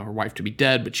wife to be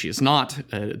dead, but she is not.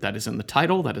 That is in the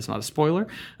title. That is not a spoiler.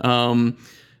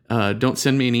 Don't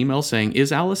send me an email saying,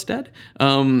 "Is Alice dead?"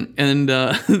 So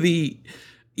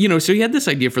he had this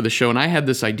idea for the show, and I had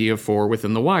this idea for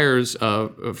Within the Wires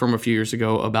from a few years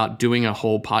ago about doing a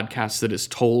whole podcast that is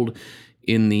told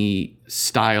in the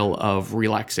style of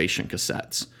relaxation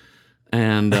cassettes.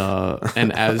 And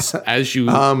as you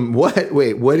what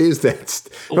is that?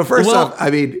 But first off, I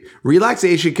mean,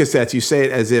 relaxation cassettes, you say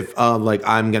it as if like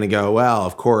I'm gonna go, well,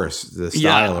 of course, the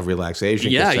style of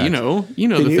relaxation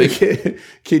cassettes.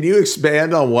 Can you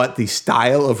expand on what the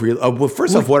style of well,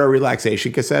 first off, what are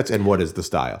relaxation cassettes and what is the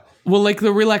style? Well, like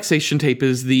the relaxation tape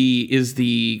is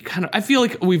the kind of, I feel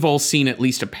like we've all seen at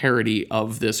least a parody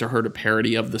of this or heard a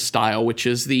parody of the style, which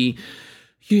is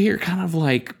you hear kind of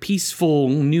like peaceful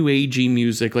new agey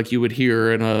music like you would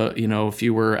hear in if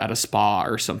you were at a spa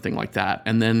or something like that.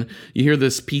 And then you hear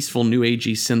this peaceful new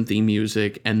agey synthy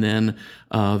music. And then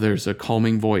there's a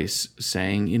calming voice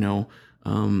saying,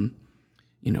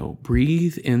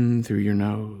 breathe in through your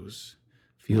nose,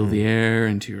 feel the air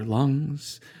into your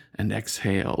lungs, and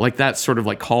exhale. Like that sort of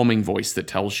like calming voice that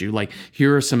tells you, like,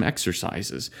 here are some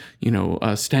exercises,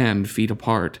 stand feet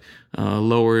apart,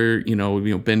 lower,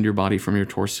 bend your body from your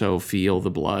torso, feel the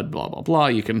blood, blah, blah, blah.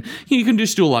 You can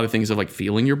just do a lot of things of like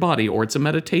feeling your body, or it's a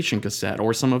meditation cassette,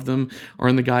 or some of them are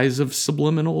in the guise of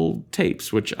subliminal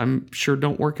tapes, which I'm sure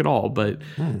don't work at all, but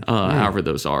however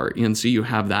those are. And so you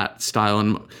have that style.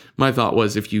 And my thought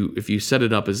was, if you set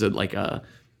it up as I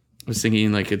was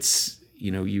thinking like it's,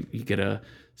 you get a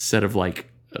set of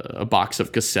like a box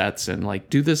of cassettes and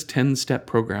like do this 10-step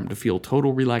program to feel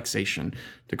total relaxation,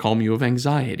 to calm you of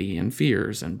anxiety and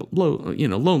fears and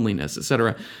loneliness,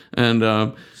 etc. And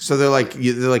so they're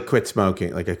like quit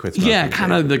smoking, like a quit smoking. Yeah,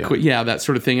 kind of that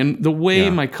sort of thing. And the way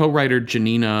my co-writer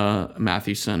Janina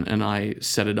Mathewson and I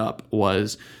set it up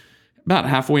was about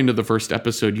halfway into the first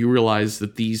episode, you realize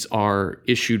that these are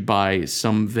issued by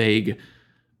some vague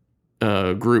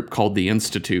group called the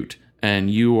Institute.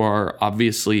 And you are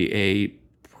obviously a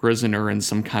prisoner in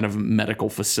some kind of medical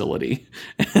facility.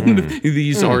 And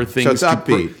these are things. So it's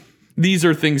upbeat. These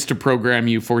are things to program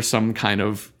you for some kind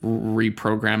of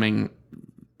reprogramming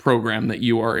program that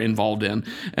you are involved in.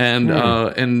 And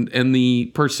and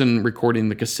the person recording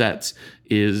the cassettes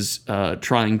is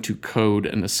trying to code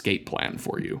an escape plan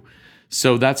for you.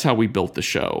 So that's how we built the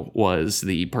show, was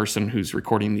the person who's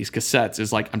recording these cassettes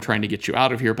is like, I'm trying to get you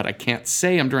out of here, but I can't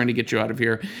say I'm trying to get you out of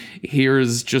here.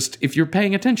 Here's just, if you're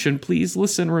paying attention, please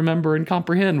listen, remember, and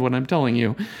comprehend what I'm telling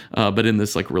you. But in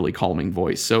this like really calming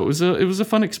voice. So it was a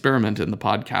fun experiment in the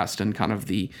podcast and kind of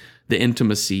the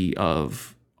intimacy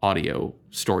of audio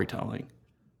storytelling.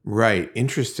 Right.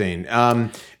 Interesting.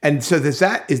 And so is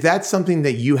that something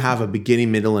that you have a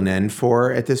beginning, middle, and end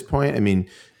for at this point? I mean,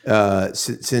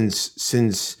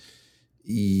 since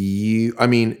you, I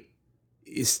mean,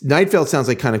 Night Vale sounds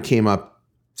like kind of came up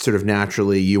sort of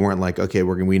naturally. You weren't like, okay,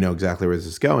 we know exactly where this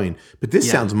is going, but this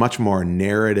sounds much more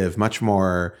narrative, much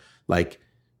more like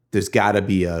there's got to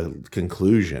be a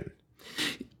conclusion.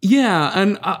 Yeah.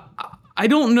 And I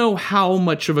don't know how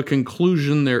much of a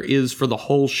conclusion there is for the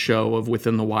whole show of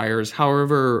Within the Wires.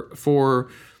 However,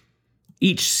 for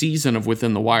each season of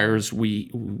Within the Wires, we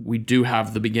do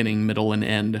have the beginning, middle, and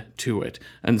end to it.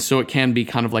 And so it can be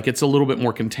kind of like, it's a little bit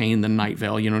more contained than Night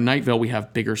Vale. Night Vale, we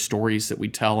have bigger stories that we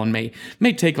tell, and may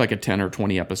take like a 10 or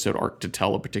 20 episode arc to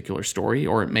tell a particular story,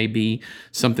 or it may be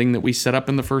something that we set up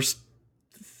in the first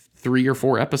 3 or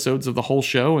 4 episodes of the whole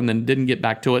show and then didn't get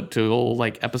back to it till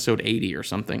like episode 80 or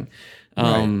something.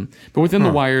 Right. But Within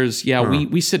the Wires,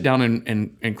 we sit down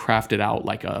and craft it out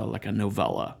like a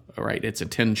novella. Right, it's a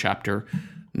 10-chapter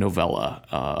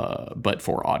novella, but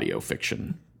for audio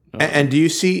fiction And do you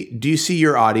see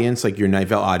your audience, like your Night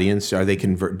Vale audience, are they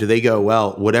do they go,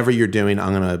 well, whatever you're doing,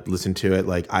 I'm going to listen to it?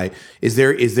 Like is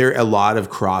there a lot of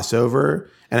crossover?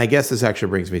 And I guess this actually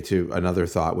brings me to another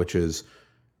thought, which is,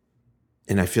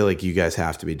 and I feel like you guys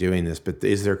have to be doing this, but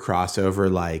is there crossover?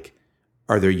 Like,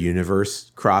 are there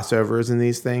universe crossovers in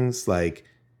these things? Like,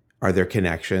 are there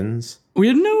connections? We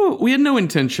had no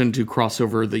intention to cross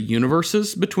over the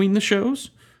universes between the shows,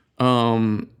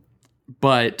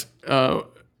 but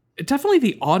definitely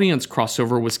the audience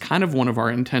crossover was kind of one of our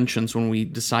intentions when we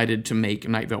decided to make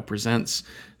Night Vale Presents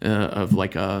of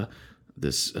like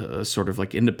this sort of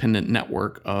like independent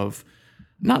network of,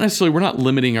 not necessarily, we're not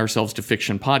limiting ourselves to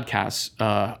fiction podcasts,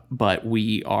 but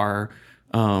we are.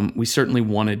 We certainly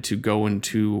wanted to go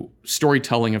into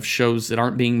storytelling of shows that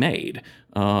aren't being made.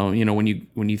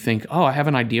 When you think, oh, I have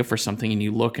an idea for something, and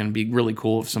you look, and it'd be really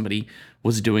cool if somebody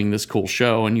was doing this cool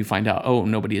show, and you find out, oh,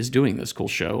 nobody is doing this cool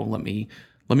show. Let me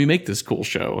make this cool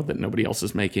show that nobody else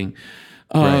is making.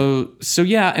 Right. So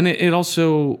yeah, and it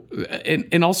also,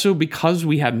 and also because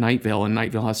we had Night Vale, and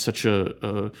Night Vale has such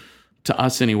a to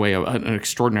us anyway, an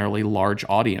extraordinarily large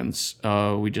audience.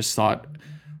 We just thought,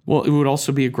 well, it would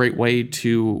also be a great way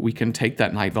we can take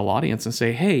that Night Vale audience and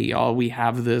say, hey, y'all, we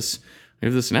have this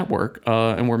network,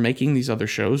 and we're making these other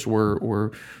shows.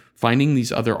 We're finding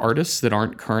these other artists that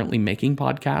aren't currently making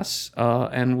podcasts,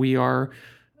 and we are,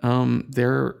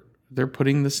 they're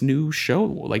putting this new show,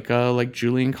 like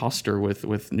Julian Koster with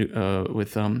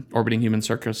Orbiting Human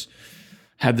Circus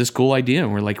had this cool idea,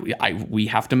 and we're like, we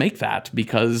have to make that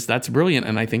because that's brilliant,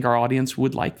 and I think our audience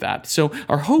would like that. So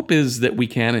our hope is that we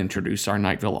can introduce our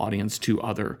Night Vale audience to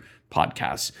other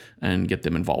podcasts and get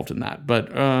them involved in that.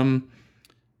 But I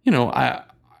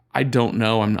don't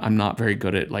know. I'm not very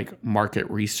good at like market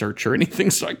research or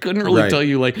anything, so I couldn't really tell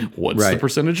you like what's the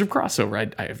percentage of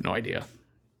crossover. I have no idea.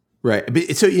 Right.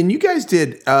 But so, and you guys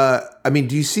did,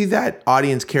 do you see that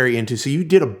audience carry into, so you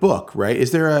did a book, right?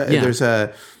 Is there there's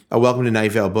a Welcome to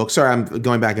Night Vale book? Sorry, I'm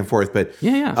going back and forth, but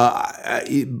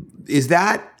is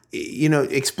that,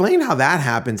 explain how that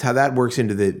happens, how that works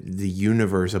into the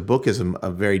universe. A book is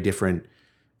a very different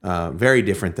than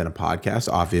a podcast,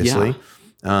 obviously. Yeah.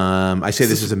 I say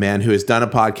this as a man who has done a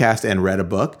podcast and read a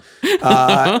book.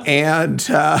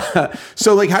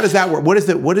 So like, how does that work? What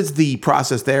is the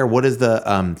process there? What is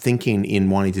the thinking in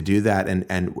wanting to do that?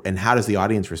 And how does the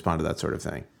audience respond to that sort of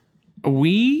thing?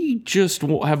 We just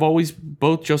have always,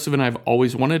 both Joseph and I have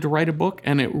always wanted to write a book.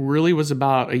 And it really was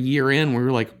about a year in, we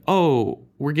were like, oh,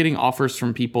 we're getting offers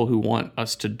from people who want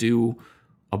us to do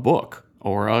a book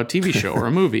or a TV show or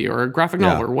a movie or a graphic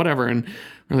novel or whatever. And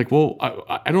we're like, well,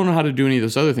 I don't know how to do any of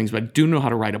those other things, but I do know how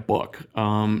to write a book.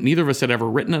 Neither of us had ever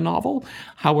written a novel.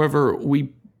 However,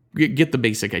 we get the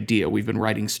basic idea. We've been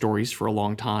writing stories for a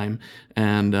long time,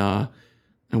 and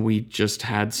we just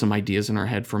had some ideas in our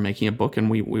head for making a book. And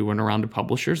we went around to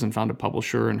publishers and found a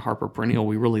publisher in Harper Perennial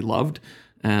we really loved.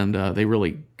 And they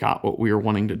really got what we were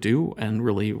wanting to do and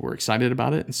really were excited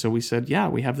about it. And so we said, yeah,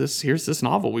 we have this, here's this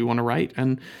novel we want to write.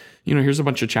 And, here's a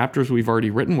bunch of chapters we've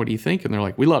already written. What do you think? And they're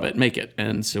like, we love it, make it.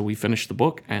 And so we finished the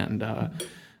book and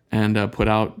put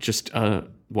out just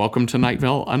Welcome to Night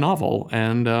Vale, a novel.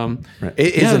 And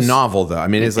it is a novel, though. I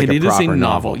mean, it's like a proper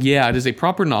novel. Yeah, it is a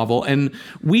proper novel. And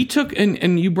we took,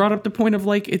 and you brought up the point of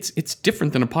like, it's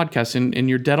different than a podcast, and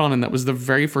you're dead on. And that was the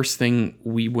very first thing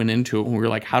we went into it when we were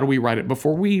like, how do we write it?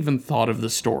 Before we even thought of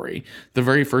the story, the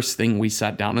very first thing we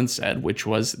sat down and said, which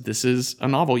was, this is a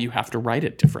novel, you have to write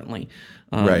it differently.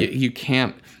 You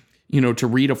can't, to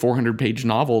read a 400-page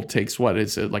novel takes what?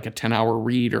 Is it like a 10-hour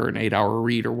read or an 8-hour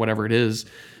read or whatever it is?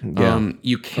 Yeah.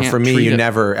 You can't. For me, you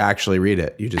never actually read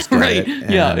it. You just get it.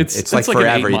 Yeah, it's like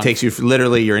forever. It takes you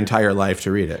literally your entire life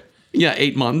to read it. Yeah,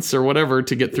 8 months or whatever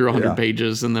to get through 100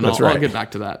 pages, and then I'll get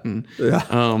back to that. And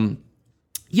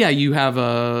you have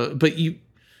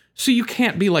so you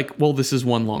can't be like, well, this is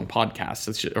one long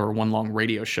podcast or one long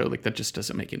radio show. Like, that just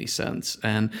doesn't make any sense.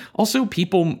 And also,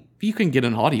 you can get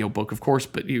an audiobook, of course,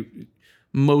 but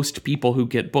most people who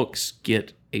get books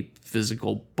get a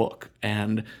physical book,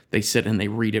 and they sit and they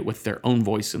read it with their own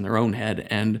voice in their own head.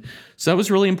 And so that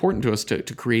was really important to us to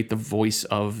create the voice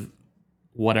of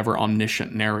whatever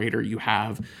omniscient narrator you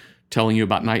have telling you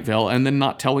about Night Vale, and then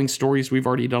not telling stories we've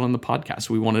already done on the podcast.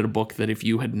 We wanted a book that if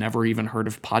you had never even heard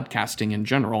of podcasting in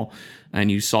general, and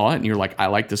you saw it and you're like, I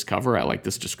like this cover, I like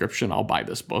this description, I'll buy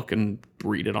this book and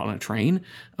read it on a train.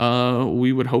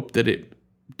 We would hope that it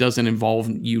doesn't involve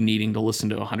you needing to listen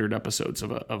to 100 episodes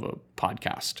of a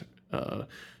podcast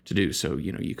to do. So,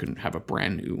 you can have a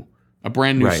brand new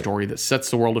story that sets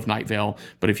the world of Night Vale.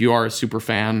 But if you are a super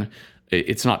fan,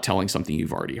 it's not telling something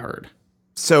you've already heard.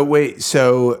 So wait,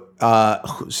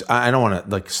 I don't want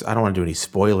to do any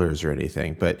spoilers or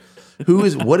anything, but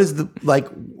who's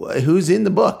in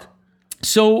the book?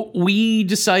 So we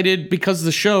decided, because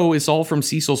the show is all from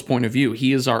Cecil's point of view,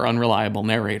 he is our unreliable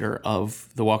narrator of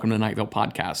the Welcome to Night Vale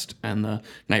podcast and the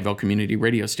Night Vale community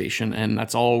radio station, and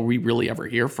that's all we really ever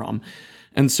hear from.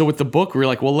 And so with the book, we were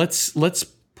like, well, let's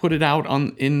put it out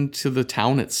into the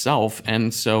town itself.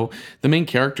 And so the main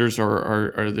characters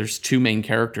are there's two main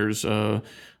characters,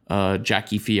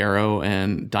 Jackie Fierro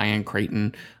and Diane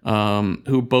Creighton,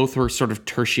 who both were sort of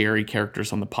tertiary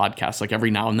characters on the podcast. Like every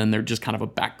now and then they're just kind of a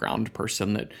background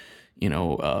person that,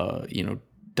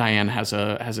 Diane has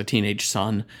a teenage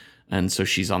son, and so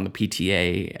she's on the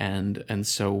PTA, and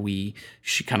so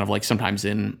she kind of like sometimes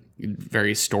in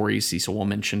various stories, Cecil will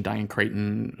mention Diane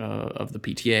Creighton of the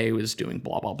PTA was doing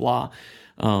blah blah blah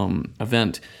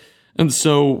event. And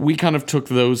so we kind of took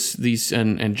these,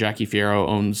 and Jackie Fierro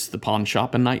owns the pawn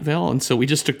shop in Night Vale. And so we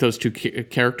just took those two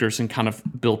characters and kind of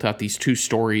built out these two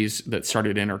stories that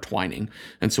started intertwining.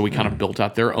 And so we kind of built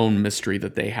out their own mystery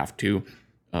that they have to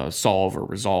solve or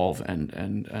resolve.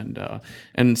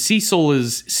 And Cecil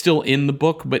is still in the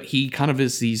book, but he kind of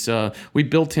is these, we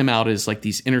built him out as like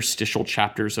these interstitial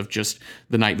chapters of just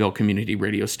the Night Vale community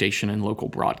radio station and local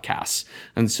broadcasts.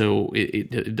 And so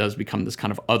it does become this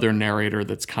kind of other narrator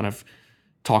that's kind of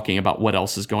talking about what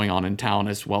else is going on in town,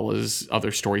 as well as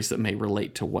other stories that may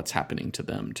relate to what's happening to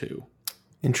them too.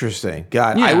 Interesting.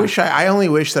 God, Yeah. I only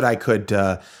wish that I could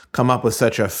come up with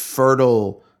such a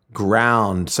fertile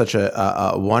ground, such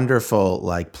a wonderful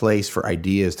like place for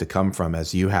ideas to come from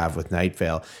as you have with Night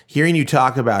Vale. Hearing you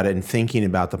talk about it and thinking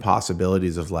about the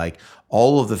possibilities of like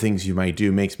all of the things you might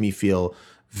do makes me feel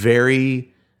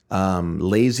very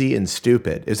lazy and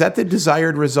stupid. Is that the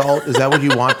desired result? Is that what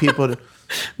you want people to?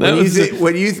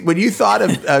 When you thought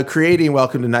of creating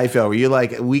Welcome to Night Vale, were you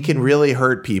like, we can really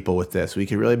hurt people with this? We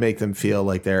can really make them feel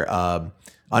like they're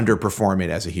underperforming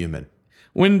as a human.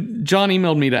 When John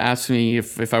emailed me to ask me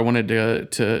if I wanted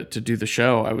to do the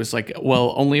show, I was like,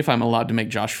 well, only if I'm allowed to make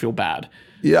Josh feel bad.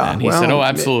 Yeah. And he said, oh,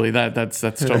 absolutely. That's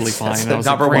totally fine. That's And the I was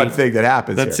number like, one great. thing that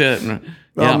happens. That's here. it. And,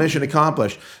 Well, yeah. mission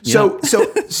accomplished. So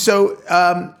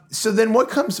then what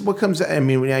comes? I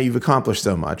mean, now you've accomplished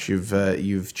so much.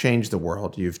 You've changed the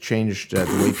world. You've changed the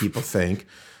way people think.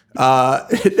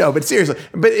 No, but seriously,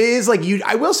 but it is like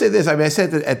I will say this. I mean, I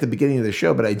said that at the beginning of the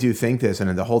show, but I do think this,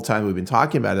 and the whole time we've been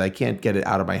talking about it, I can't get it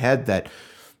out of my head that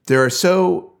there are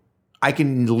I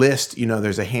can list,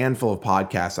 there's a handful of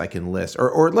podcasts I can list,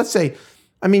 or let's say,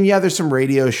 I mean, yeah, there's some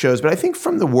radio shows, but I think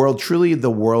from truly the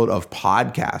world of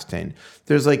podcasting,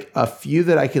 there's like a few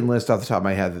that I can list off the top of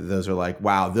my head that those are like,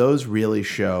 wow, those really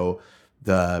show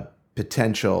the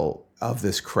potential of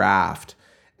this craft.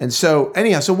 And so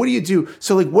anyhow, so what do you do?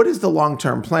 So like, what is the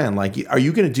long-term plan? Like, are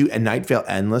you going to do a Night Vale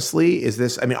endlessly? Is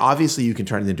this, I mean, obviously you can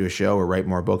turn it into a show or write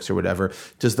more books or whatever.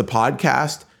 Does the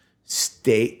podcast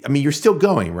stay? I mean, you're still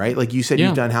going, right? Like you said, Yeah.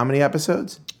 You've done how many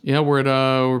episodes? Yeah,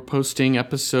 we're posting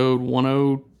episode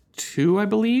 102, I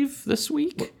believe, this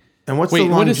week. And what's Wait,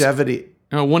 the what is- longevity? Sorry.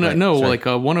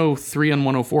 103 and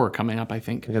 104 are coming up, I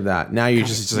think. Look at that. Now you're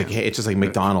just like, hey, it's just like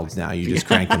McDonald's now. You just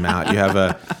crank them out. You have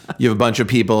a bunch of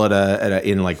people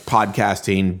in like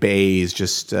podcasting bays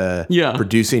just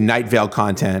producing Night Vale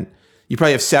content. You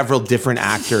probably have several different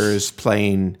actors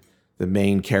playing the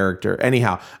main character.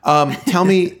 Anyhow, tell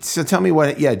me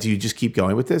what, do you just keep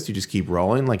going with this? Do you just keep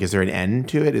rolling? Like, is there an end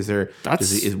to it?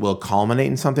 Will it culminate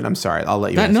in something? I'm sorry. I'll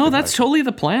let you answer. No, that's totally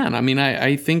the plan. I mean,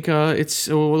 I think it's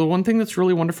the one thing that's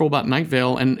really wonderful about Night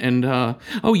Vale. And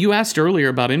you asked earlier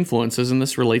about influences, and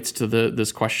this relates to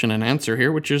this question and answer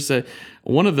here, which is that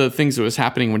one of the things that was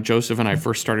happening when Joseph and I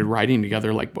first started writing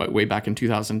together, like way back in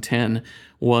 2010,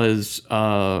 was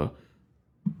the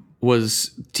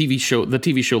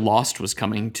TV show Lost was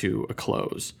coming to a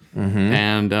close. Mm-hmm.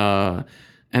 And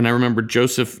I remember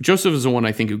Joseph is the one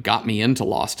I think who got me into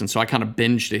Lost. And so I kind of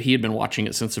binged it. He had been watching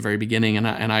it since the very beginning, and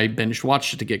I binge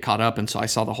watched it to get caught up. And so I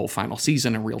saw the whole final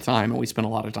season in real time, and we spent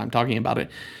a lot of time talking about it.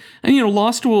 And,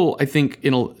 Lost will, I think,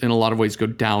 in a lot of ways go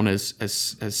down as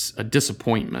a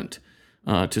disappointment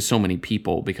to so many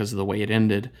people because of the way it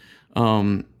ended.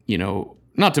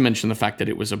 Not to mention the fact that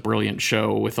it was a brilliant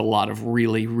show with a lot of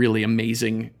really, really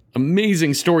amazing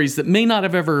stories that may not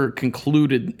have ever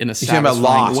concluded in a satisfying way. You're talking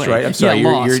about Lost, right? I'm sorry,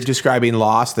 Yeah, you're describing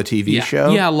Lost, the TV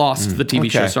show? Yeah, Lost, the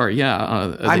TV show. Sorry,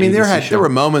 yeah. I mean, there were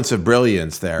moments of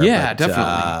brilliance there. Yeah, but,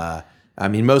 definitely. I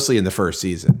mean, mostly in the first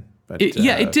season. But,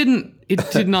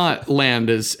 It did not land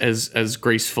as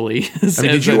gracefully.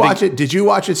 Did you watch it? Did you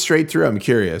watch it straight through? I'm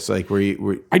curious. Like,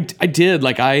 I did.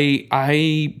 Like,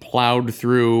 I plowed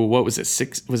through. What was it?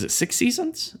 6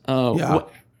 seasons? Yeah.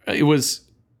 It was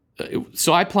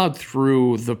so I plowed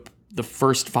through the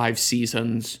first 5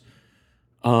 seasons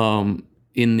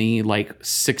in the like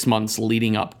 6 months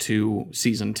leading up to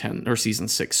season 10 or season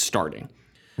 6 starting.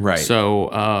 Right.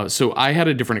 So so I had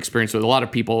a different experience with a lot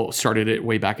of people started it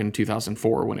way back in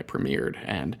 2004 when it premiered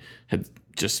and had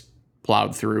just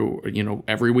plowed through,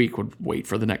 every week would wait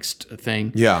for the next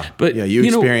thing. Yeah. But yeah, you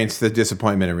experienced the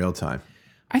disappointment in real time.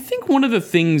 I think one of the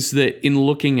things that in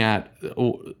looking at,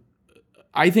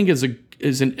 I think as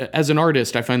an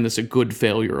artist, I find this a good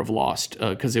failure of Lost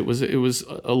because it was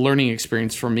a learning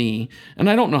experience for me, and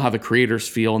I don't know how the creators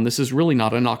feel. And this is really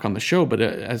not a knock on the show, but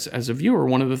as a viewer,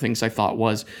 one of the things I thought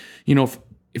was,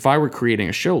 if I were creating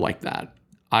a show like that,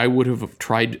 I would have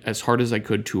tried as hard as I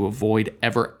could to avoid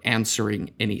ever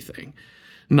answering anything.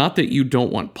 Not that you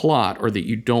don't want plot or that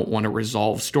you don't want to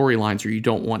resolve storylines or you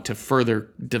don't want to further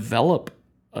develop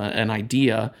an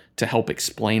idea to help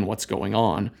explain what's going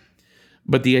on.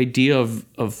 But the idea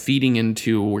of feeding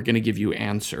into, we're going to give you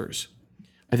answers,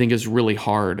 I think is really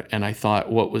hard. And I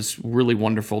thought what was really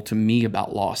wonderful to me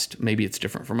about Lost, maybe it's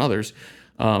different from others,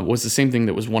 was the same thing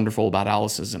that was wonderful about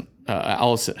Alice in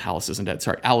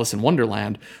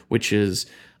Wonderland, which is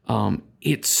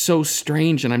it's so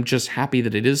strange, and I'm just happy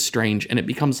that it is strange, and it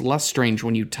becomes less strange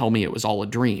when you tell me it was all a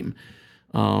dream.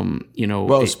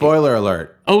 Whoa! Spoiler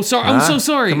alert! Oh, sorry! Huh? I'm so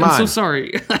sorry. I'm so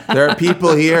sorry. There are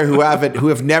people here who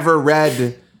have never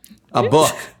read a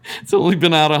book. It's only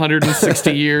been out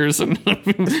 160 years, and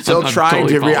still trying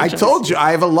to read. I told you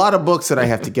I have a lot of books that I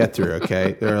have to get through.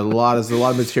 Okay, there's a lot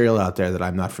of material out there that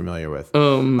I'm not familiar with.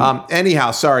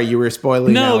 Anyhow, sorry, you were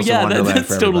spoiling. No, Alice in Wonderland that's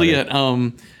for totally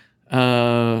everybody. it.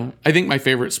 I think my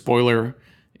favorite spoiler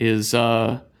is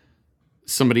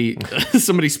somebody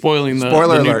spoiling the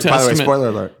New Testament. By the way, spoiler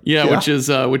alert. Yeah,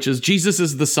 which is Jesus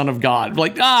is the Son of God.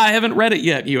 Like, I haven't read it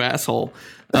yet, you asshole.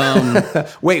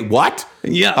 Wait, what?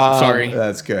 Yeah, sorry.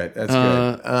 That's good. That's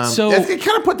good. So it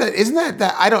kind of put that. Isn't that?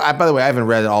 I don't. By the way, I haven't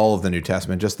read all of the New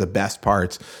Testament, just the best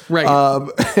parts. Right.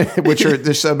 Which are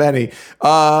there's so many.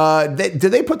 Did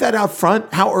they put that out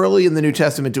front? How early in the New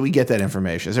Testament do we get that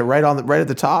information? Is it right at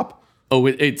the top? Oh,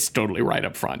 it's totally right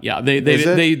up front. Yeah, they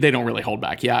don't really hold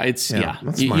back. Yeah, it's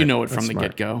you know it from the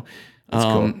get go. That's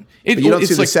cool. You don't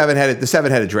see the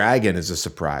seven-headed dragon is a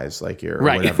surprise, like you're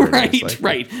right.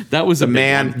 That was the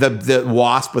man, the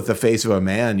wasp with the face of a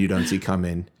man. You don't see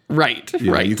coming. Right.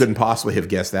 You couldn't possibly have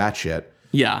guessed that shit.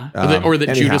 Yeah, or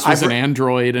that Judas was an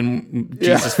android, and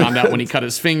Jesus found out when he cut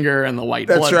his finger, and the white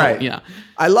blood. That's right. Yeah,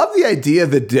 I love the idea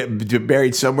that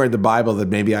buried somewhere in the Bible that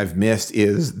maybe I've missed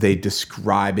is they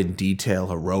describe in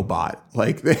detail a robot.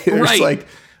 Like there's like.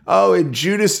 Oh, and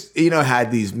Judas,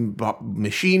 had these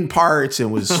machine parts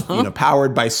and was,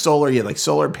 powered by solar. He had like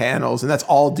solar panels, and that's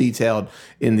all detailed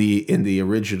in the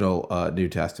original New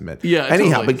Testament. Yeah.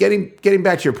 Anyhow, totally. But getting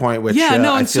back to your point, which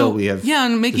I feel we have. Yeah,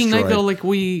 and making destroyed. Night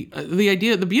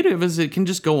Vale the beauty of it is it can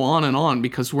just go on and on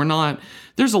because we're not.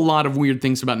 There's a lot of weird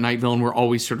things about Night Vale, and we're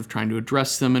always sort of trying to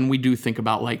address them, and we do think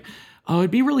about like. Oh,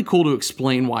 it'd be really cool to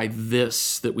explain why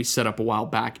this that we set up a while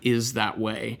back is that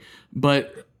way,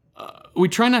 but. We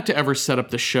try not to ever set up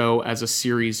the show as a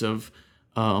series of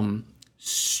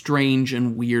strange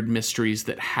and weird mysteries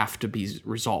that have to be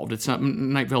resolved. It's not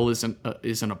Night Vale isn't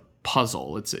a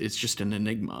puzzle. It's just an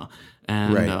enigma,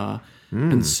 and right.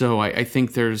 And so I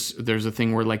think there's a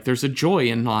thing where like there's a joy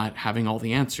in not having all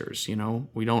the answers.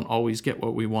 We don't always get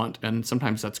what we want, and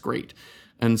sometimes that's great.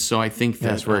 And so I think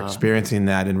that we're experiencing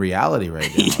that in reality right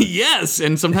now. Yes,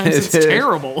 and sometimes it's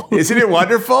terrible. Isn't it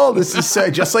wonderful? This is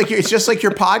just like it's just like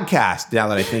your podcast. Now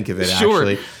that I think of it, sure.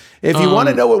 Actually, if you want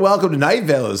to know what Welcome to Night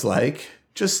Vale is like,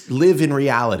 just live in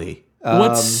reality.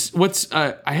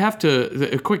 I have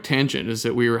to a quick tangent is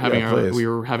that we were having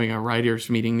a writers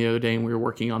meeting the other day, and we were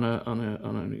working on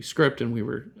a new script, and we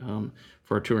were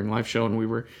for a touring live show, and we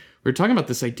were talking about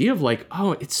this idea of like,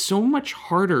 oh, it's so much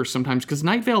harder sometimes because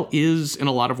Night Vale is in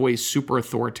a lot of ways super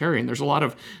authoritarian. There's a lot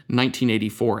of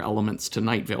 1984 elements to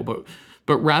Night Vale, but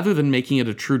rather than making it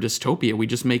a true dystopia, we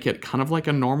just make it kind of like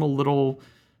a normal little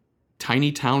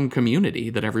tiny town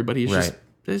community that everybody is just.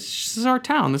 This is our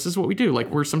town. This is what we do. Like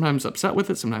we're sometimes upset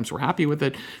with it. Sometimes we're happy with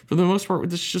it. For the most part,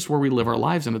 this is just where we live our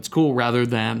lives, and it's cool rather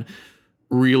than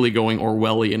really going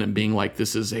Orwellian and being like,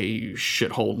 this is a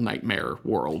shithole nightmare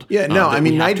world. Yeah, no, I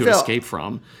mean, Night Vale, escape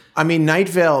from. I mean, Night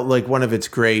Vale, like one of the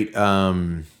great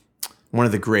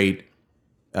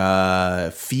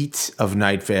feats of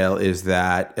Night Vale is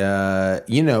that,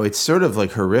 it's sort of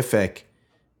like horrific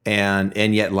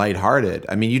and yet lighthearted.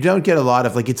 I mean, you don't get a lot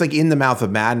of it's like In the Mouth of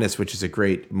Madness, which is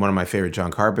one of my favorite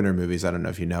John Carpenter movies. I don't know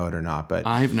if you know it or not, but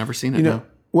I've never seen it.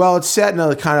 Well, it's set in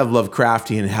a kind of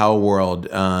Lovecraftian hell world,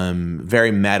 a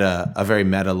very meta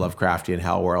Lovecraftian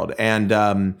hell world,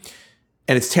 and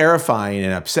it's terrifying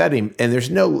and upsetting. And there's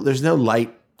no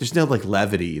light, there's no like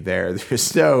levity there.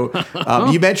 There's no.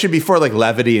 You mentioned before like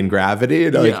levity and gravity.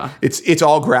 And, like, it's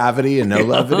all gravity and no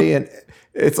levity, and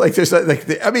it's like there's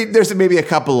there's maybe a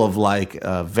couple of like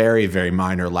very very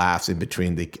minor laughs in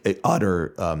between the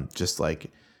utter just like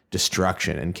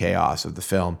destruction and chaos of the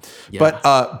film.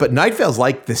 But Night Vale's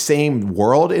like the same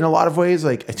world in a lot of ways,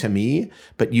 like to me,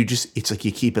 but it's like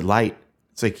you keep it light.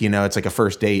 It's like, it's like a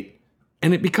first date.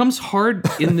 And it becomes hard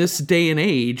in this day and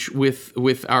age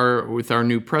with our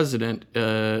new president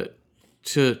to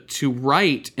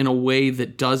write in a way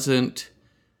that doesn't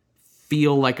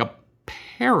feel like a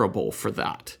parable for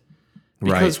that.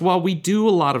 Because while we do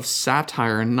a lot of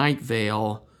satire in Night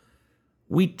Vale,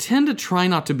 we tend to try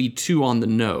not to be too on the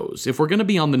nose. If we're going to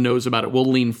be on the nose about it, we'll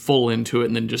lean full into it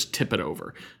and then just tip it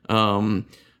over. But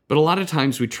a lot of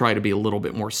times we try to be a little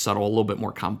bit more subtle, a little bit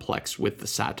more complex with the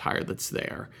satire that's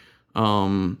there.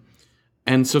 And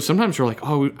so sometimes we're like,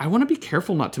 I want to be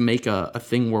careful not to make a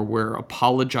thing where we're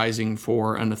apologizing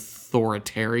for an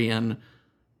authoritarian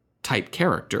type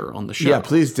character on the show. Yeah,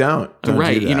 please don't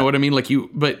right. Do that. You know what I mean? Like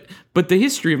but the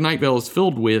history of Night Vale is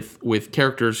filled with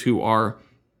characters who are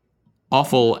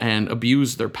awful and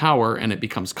abuse their power, and it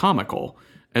becomes comical.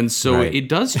 And so it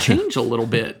does change a little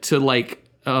bit to like,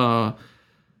 I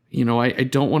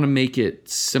don't want to make it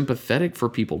sympathetic for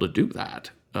people to do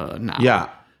that now. Yeah.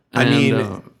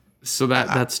 So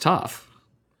that's tough.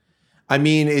 I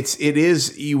mean,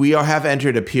 we have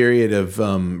entered a period of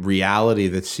reality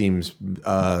that seems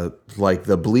like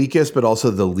the bleakest, but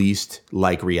also the least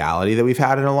like reality that we've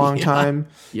had in a long time.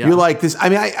 Yeah. You're like this. I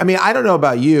mean, I don't know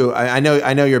about you. I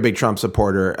know you're a big Trump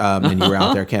supporter, and you were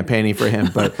out there campaigning for him.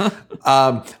 But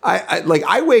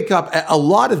I wake up a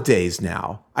lot of days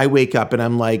now. I wake up and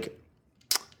I'm like,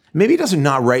 maybe it doesn't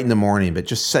not right in the morning, but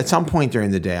just at some point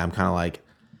during the day, I'm kind of like,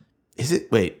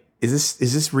 is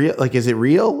this real? Like, is it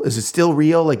real? Is it still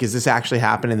real? Like, is this actually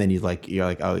happening? And then you're like,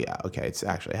 oh yeah, okay, it's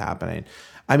actually happening.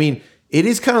 I mean, it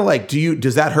is kind of like,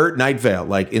 does that hurt Night Vale?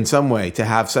 Like in some way to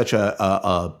have such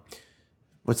a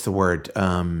what's the word?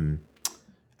 An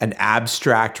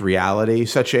abstract reality,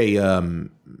 such a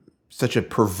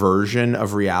perversion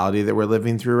of reality that we're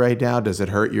living through right now. Does it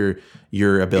hurt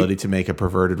your ability to make a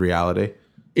perverted reality?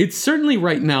 It's certainly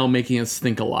right now making us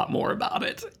think a lot more about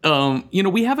it.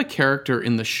 We have a character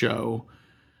in the show,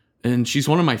 and she's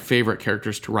one of my favorite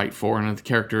characters to write for, and the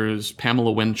character is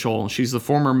Pamela Winchell. She's the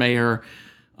former mayor,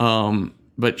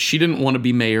 but she didn't want to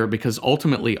be mayor because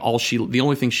ultimately the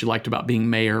only thing she liked about being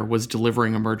mayor was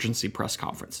delivering emergency press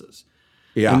conferences.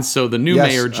 Yeah. And so the new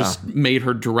mayor just made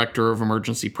her director of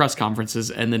emergency press conferences,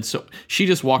 and then so she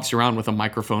just walks around with a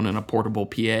microphone and a portable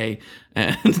PA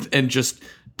and just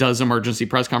does emergency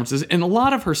press conferences. And a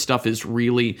lot of her stuff is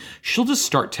really, she'll just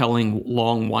start telling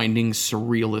long, winding,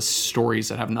 surrealist stories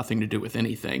that have nothing to do with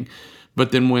anything.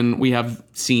 But then when we have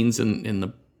scenes in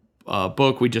the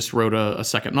book, we just wrote a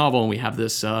second novel, and we have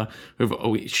this,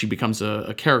 she becomes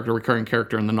a recurring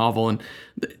character in the novel. And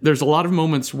there's a lot of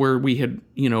moments where where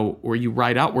you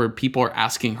write out where people are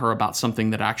asking her about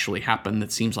something that actually happened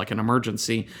that seems like an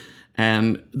emergency.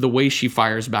 And the way she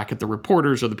fires back at the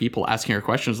reporters or the people asking her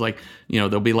questions, like,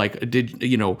 they'll be like,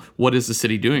 what is the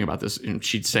city doing about this? And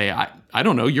she'd say, I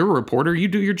don't know. You're a reporter. You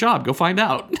do your job. Go find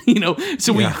out.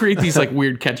 So we create these like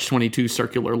weird catch-22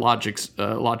 circular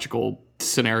logical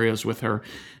scenarios with her.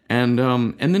 And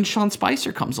then Sean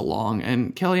Spicer comes along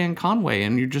and Kellyanne Conway,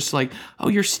 and you're just like, oh,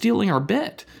 you're stealing our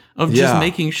bit of just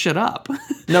making shit up.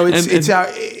 No,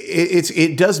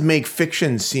 it does make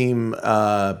fiction seem.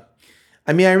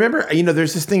 I remember,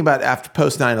 there's this thing about after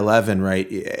post 9/11, right?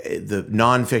 The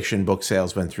nonfiction book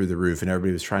sales went through the roof, and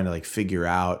everybody was trying to like figure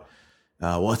out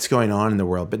what's going on in the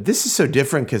world. But this is so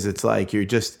different because it's like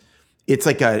it's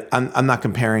like I'm not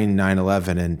comparing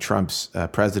 9/11 and Trump's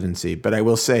presidency, but I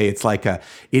will say it is like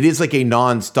a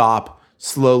nonstop,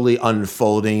 slowly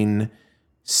unfolding,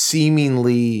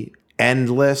 seemingly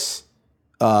endless,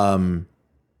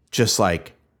 just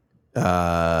like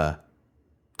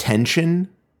tension.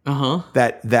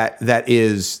 That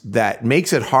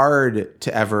makes it hard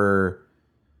to ever,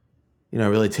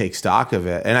 really take stock of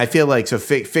it. And I feel like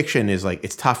fiction is like,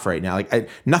 it's tough right now. Like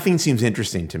nothing seems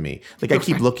interesting to me. Like I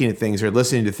keep looking at things or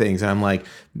listening to things, and I'm like,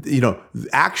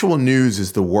 actual news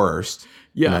is the worst.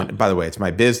 Yeah. By the way, it's my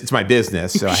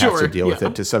business, so I have to deal with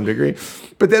it to some degree.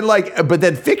 But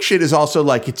then fiction is also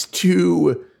like, it's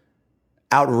too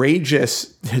outrageous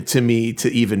to me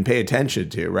to even pay attention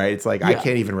to, right? It's like I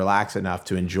can't even relax enough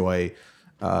to enjoy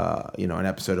an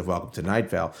episode of Welcome to Night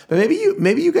Vale. But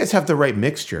maybe you guys have the right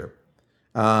mixture.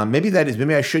 Maybe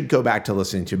I should go back to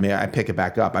listening to. Maybe I pick it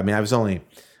back up. I mean, I don't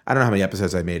know how many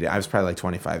episodes I made. I was probably like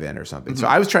 25 in or something. So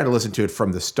I was trying to listen to it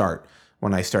from the start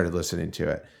when I started listening to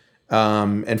it.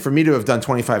 And for me to have done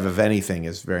 25 of anything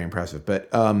is very impressive. But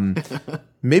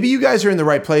maybe you guys are in the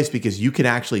right place because you can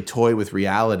actually toy with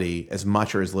reality as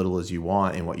much or as little as you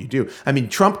want in what you do. I mean,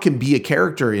 Trump can be a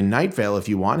character in Night Vale if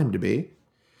you want him to be.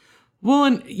 Well,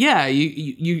 and yeah,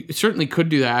 you certainly could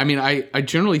do that. I mean, I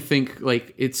generally think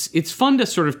like it's fun to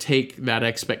sort of take that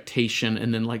expectation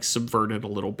and then like subvert it a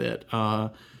little bit.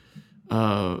 To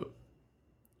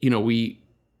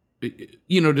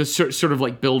sort of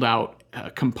like build out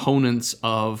components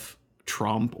of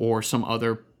Trump or some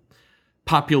other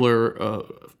popular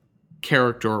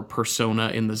character or persona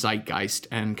in the zeitgeist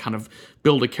and kind of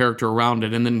build a character around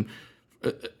it and then,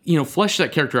 flesh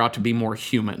that character out to be more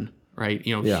human. Right.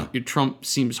 Trump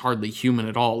seems hardly human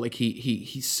at all. Like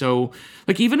he's so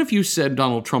like, even if you said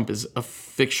Donald Trump is a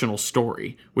fictional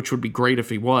story, which would be great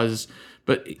if he was.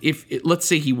 But let's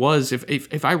say he was,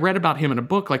 if I read about him in a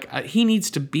book, like he needs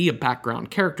to be a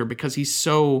background character because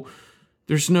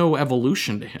there's no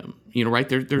evolution to him, right?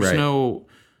 There's right.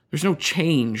 There's no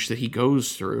change that he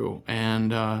goes through.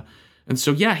 And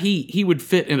so, yeah, he would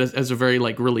fit in as a very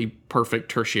like really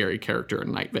perfect tertiary character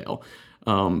in Night Vale.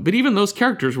 But even those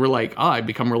characters were like, I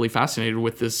become really fascinated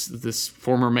with this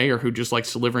former mayor who just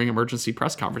likes delivering emergency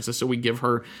press conferences. So we give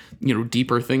her,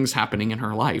 deeper things happening in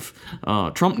her life.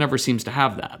 Trump never seems to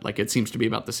have that. Like it seems to be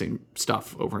about the same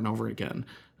stuff over and over again.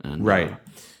 And, right.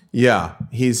 Yeah.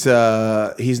 He's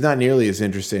not nearly as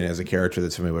interesting as a character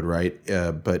that somebody would write,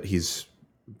 but he's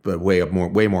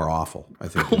way more awful, I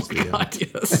think.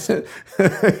 Yes.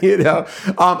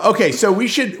 Okay, so we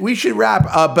should wrap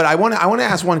up, but I want to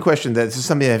ask one question. This is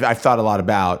something I've thought a lot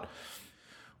about.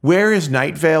 Where is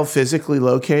Night Vale physically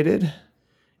located?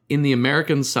 In the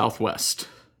American Southwest.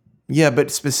 Yeah,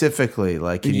 but specifically,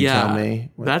 like, can you tell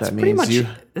me what that means?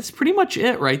 That's pretty much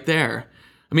it right there.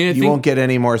 I mean, you won't get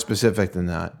any more specific than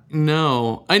that.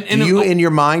 No. Do you, in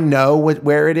your mind, know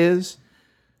where it is?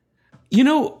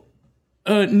 No,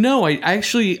 I'll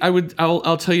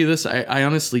tell you this. I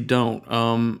honestly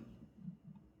don't.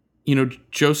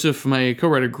 Joseph, my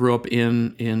co-writer, grew up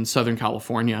in Southern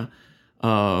California,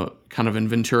 kind of in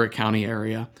Ventura County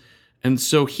area. And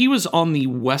so he was on the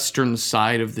western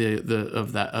side of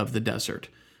the desert.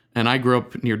 And I grew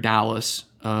up near Dallas,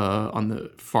 on the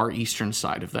far eastern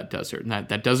side of that desert. And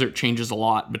that desert changes a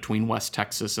lot between West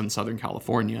Texas and Southern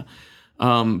California.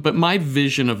 But my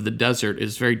vision of the desert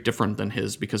is very different than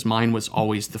his because mine was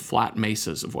always the flat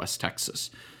mesas of West Texas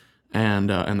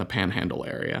and the Panhandle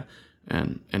area,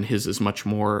 and his is much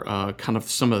more kind of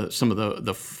some of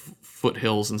the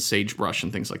foothills and sagebrush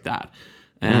and things like that,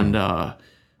 and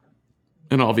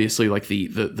obviously like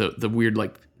the weird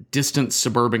like distant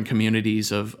suburban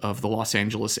communities of the Los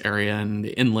Angeles area and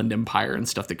the Inland Empire and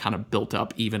stuff that kind of built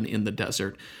up even in the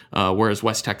desert, whereas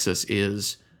West Texas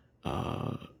is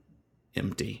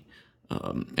empty.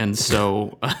 And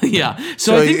so, yeah.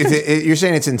 So I think you're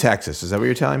saying it's in Texas. Is that what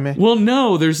you're telling me? Well,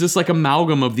 no, there's this like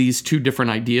amalgam of these two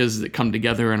different ideas that come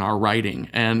together in our writing.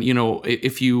 And,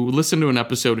 if you listen to an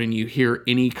episode and you hear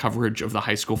any coverage of the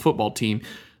high school football team,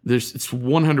 it's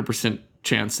 100%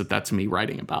 chance that that's me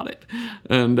writing about it.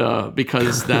 And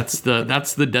because that's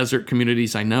the desert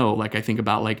communities I know. Like I think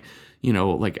about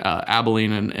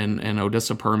Abilene and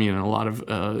Odessa Permian and a lot of,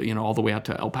 all the way out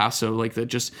to El Paso, like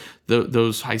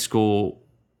those high school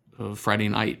Friday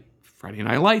night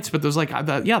lights. But those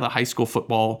the high school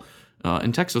football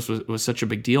in Texas was such a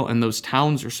big deal. And those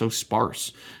towns are so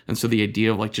sparse. And so the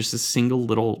idea of like just a single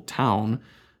little town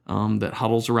that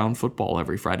huddles around football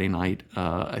every Friday night,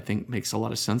 I think makes a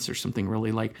lot of sense. There's something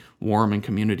really like warm and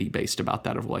community based about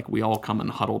that, of like we all come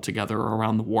and huddle together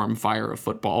around the warm fire of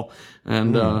football.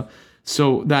 And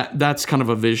so that's kind of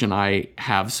a vision I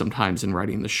have sometimes in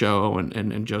writing the show,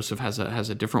 and Joseph has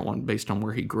a different one based on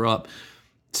where he grew up.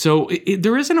 So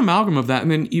there is an amalgam of that, and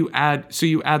then you add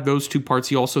those two parts.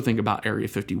 You also think about Area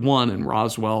 51 and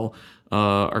Roswell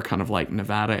are kind of like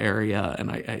Nevada area,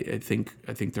 and I think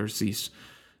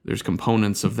there's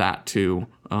components of that too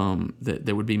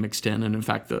that would be mixed in. And in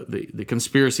fact, the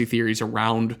conspiracy theories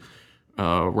around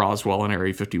Roswell and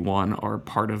Area 51 are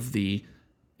part of the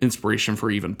inspiration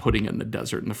for even putting it in the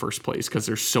desert in the first place, because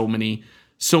there's so many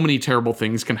terrible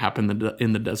things can happen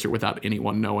in the desert without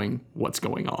anyone knowing what's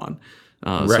going on.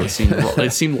 Right. So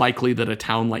it seemed likely that a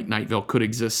town like Night Vale could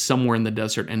exist somewhere in the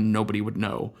desert and nobody would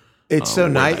know. It's so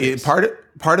nice. Part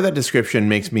of that description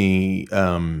makes me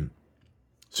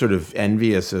sort of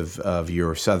envious of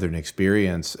your Southern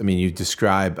experience. I mean, you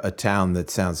describe a town that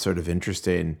sounds sort of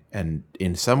interesting and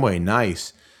in some way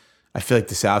nice. I feel like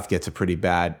the South gets a pretty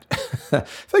bad. I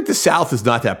feel like the South is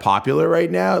not that popular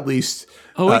right now, at least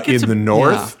in the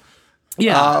North.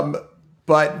 Yeah.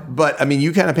 But I mean,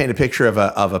 you kind of paint a picture of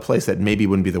a place that maybe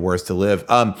wouldn't be the worst to live.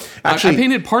 Actually, I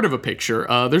painted part of a picture.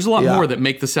 There's a lot more that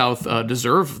make the South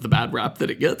deserve the bad rap that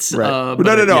it gets. Right.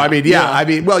 No. I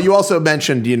mean, well, you also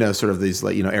mentioned, sort of these,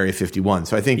 Area 51.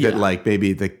 So I think that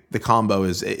maybe the combo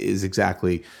is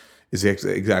exactly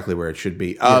where it should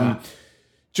be.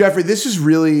 Jeffrey, this is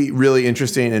really, really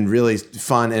interesting and really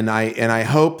fun, and I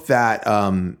hope that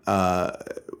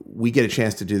we get a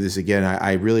chance to do this again.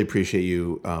 I really appreciate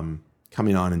you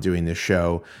coming on and doing this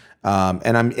show. What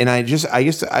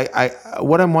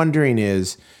I'm wondering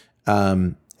is,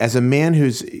 as a man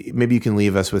who's, maybe you can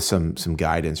leave us with some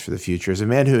guidance for the future. As a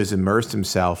man who has immersed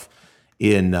himself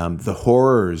in the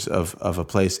horrors of a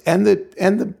place and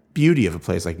the beauty of a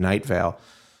place like Night Vale.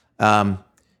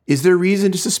 Is there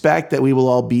reason to suspect that we will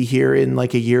all be here in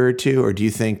like a year or two, or do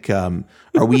you think are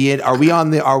we on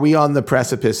the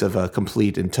precipice of a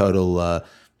complete and total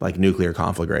nuclear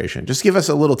conflagration? Just give us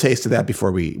a little taste of that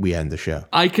before we end the show.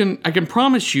 I can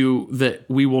promise you that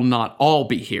we will not all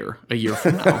be here a year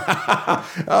from now.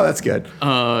 Oh, that's good.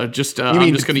 I'm just going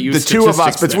to use the two of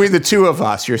us. Between the two of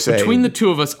us, you're saying between the two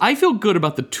of us, I feel good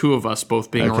about the two of us both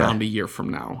being around a year from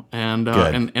now, and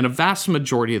a vast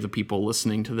majority of the people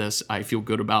listening to this, I feel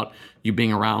good about you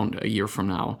being around a year from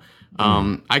now.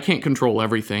 I can't control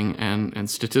everything, and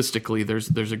statistically,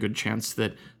 there's a good chance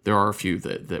that there are a few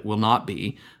that will not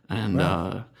be, but I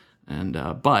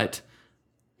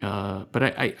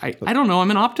don't know.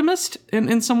 I'm an optimist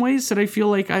in some ways that I feel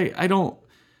like I don't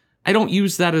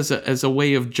use that as a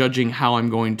way of judging how I'm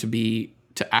going to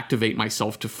activate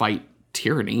myself to fight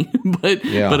tyranny, but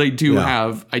I do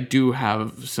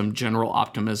have some general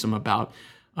optimism about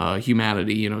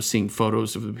humanity, seeing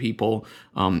photos of the people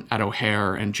at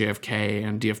O'Hare and JFK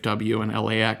and DFW and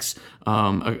LAX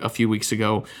a few weeks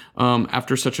ago.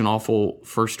 After such an awful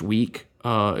first week,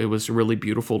 it was really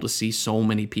beautiful to see so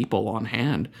many people on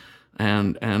hand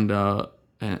and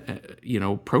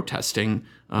protesting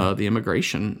the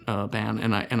immigration ban.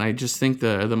 And I just think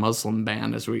the Muslim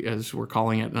ban, as we're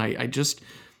calling it, and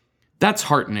that's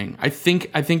heartening. I think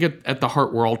at the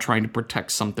heart we're all trying to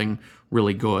protect something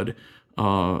really good.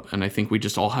 And I think we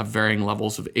just all have varying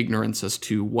levels of ignorance as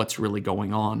to what's really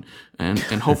going on, and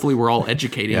hopefully we're all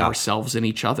educating ourselves and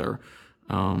each other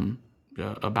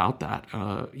about that.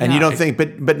 And you don't think,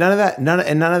 but none of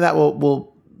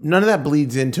that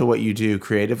bleeds into what you do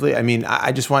creatively. I mean, I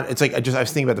was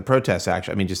thinking about the protests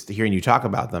actually. I mean, just hearing you talk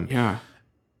about them. Yeah.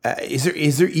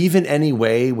 Is there even any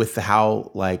way with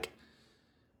how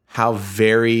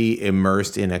very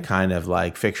immersed in a kind of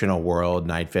like fictional world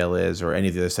Night Vale is, or any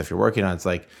of the other stuff you're working on? It's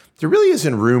like there really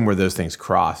isn't room where those things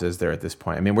cross, is there, at this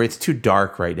point? I mean, where it's too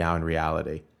dark right now in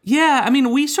reality. Yeah, I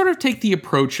mean, we sort of take the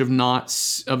approach of not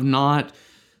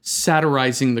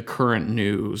satirizing the current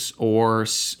news or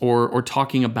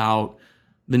talking about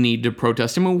the need to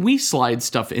protest. I mean, we slide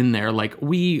stuff in there, like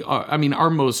our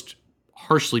most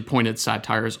harshly pointed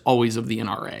satire is always of the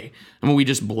NRA. I mean, we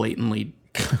just blatantly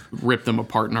rip them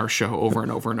apart in our show over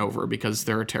and over and over because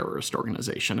they're a terrorist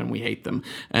organization and we hate them.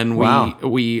 And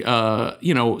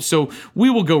so we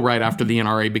will go right after the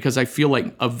NRA because I feel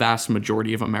like a vast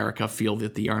majority of America feel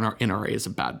that the NRA is a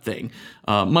bad thing.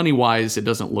 Money wise, it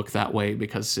doesn't look that way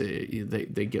because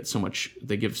they give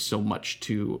so much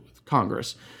to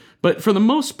Congress. But for the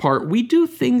most part, we do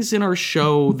things in our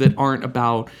show that aren't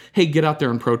about, hey, get out there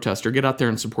and protest or get out there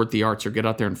and support the arts or get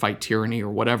out there and fight tyranny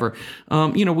or whatever.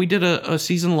 We did a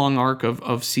season-long arc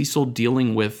of Cecil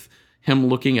dealing with him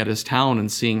looking at his town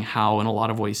and seeing how, in a lot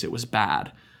of ways, it was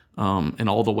bad, in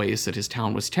all the ways that his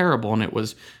town was terrible. And it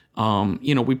was,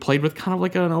 we played with kind of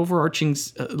like an overarching,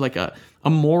 like a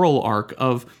moral arc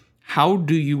of, how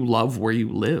do you love where you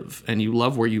live? And you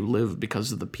love where you live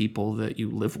because of the people that you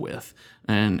live with,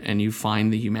 and you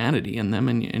find the humanity in them,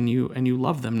 and you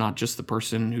love them, not just the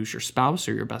person who's your spouse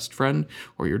or your best friend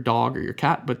or your dog or your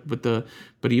cat, but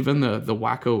even the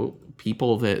wacko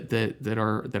people that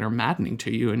are maddening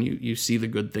to you, and you see the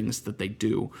good things that they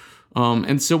do.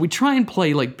 And so we try and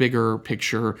play like bigger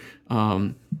picture,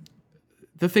 the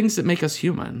things that make us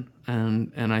human,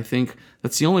 and I think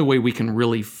that's the only way we can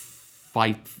really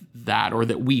fight that, or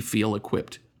that we feel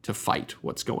equipped to fight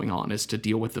what's going on, is to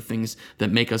deal with the things that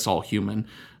make us all human.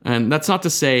 And that's not to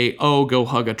say, oh, go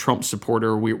hug a Trump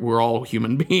supporter. We're all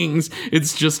human beings.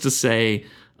 It's just to say,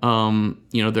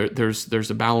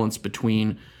 there's a balance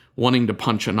between wanting to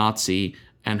punch a Nazi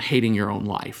and hating your own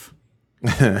life.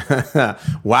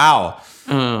 Wow.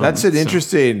 That's an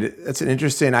interesting,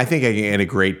 I think I can get a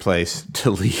great place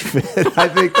to leave it. I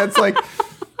think that's like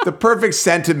the perfect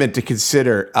sentiment to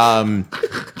consider.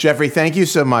 Jeffrey, thank you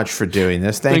so much for doing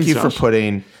this. Thank you for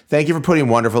putting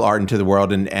wonderful art into the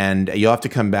world, and you'll have to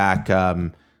come back,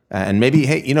 and maybe,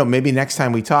 hey, maybe next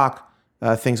time we talk,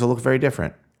 things will look very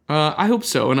different. I hope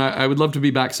so. And I would love to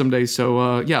be back someday.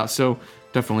 So, so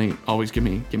definitely always give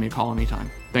me a call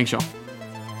anytime. Thanks, y'all.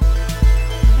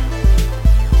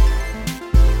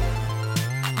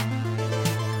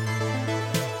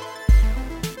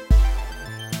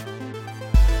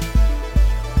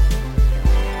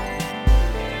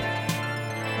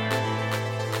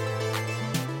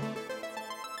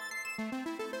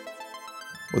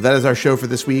 Well, that is our show for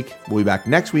this week. We'll be back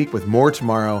next week with more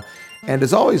tomorrow. And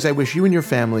as always, I wish you and your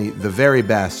family the very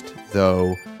best,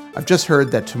 though I've just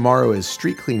heard that tomorrow is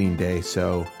street cleaning day,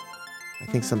 so I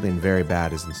think something very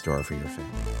bad is in store for your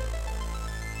family.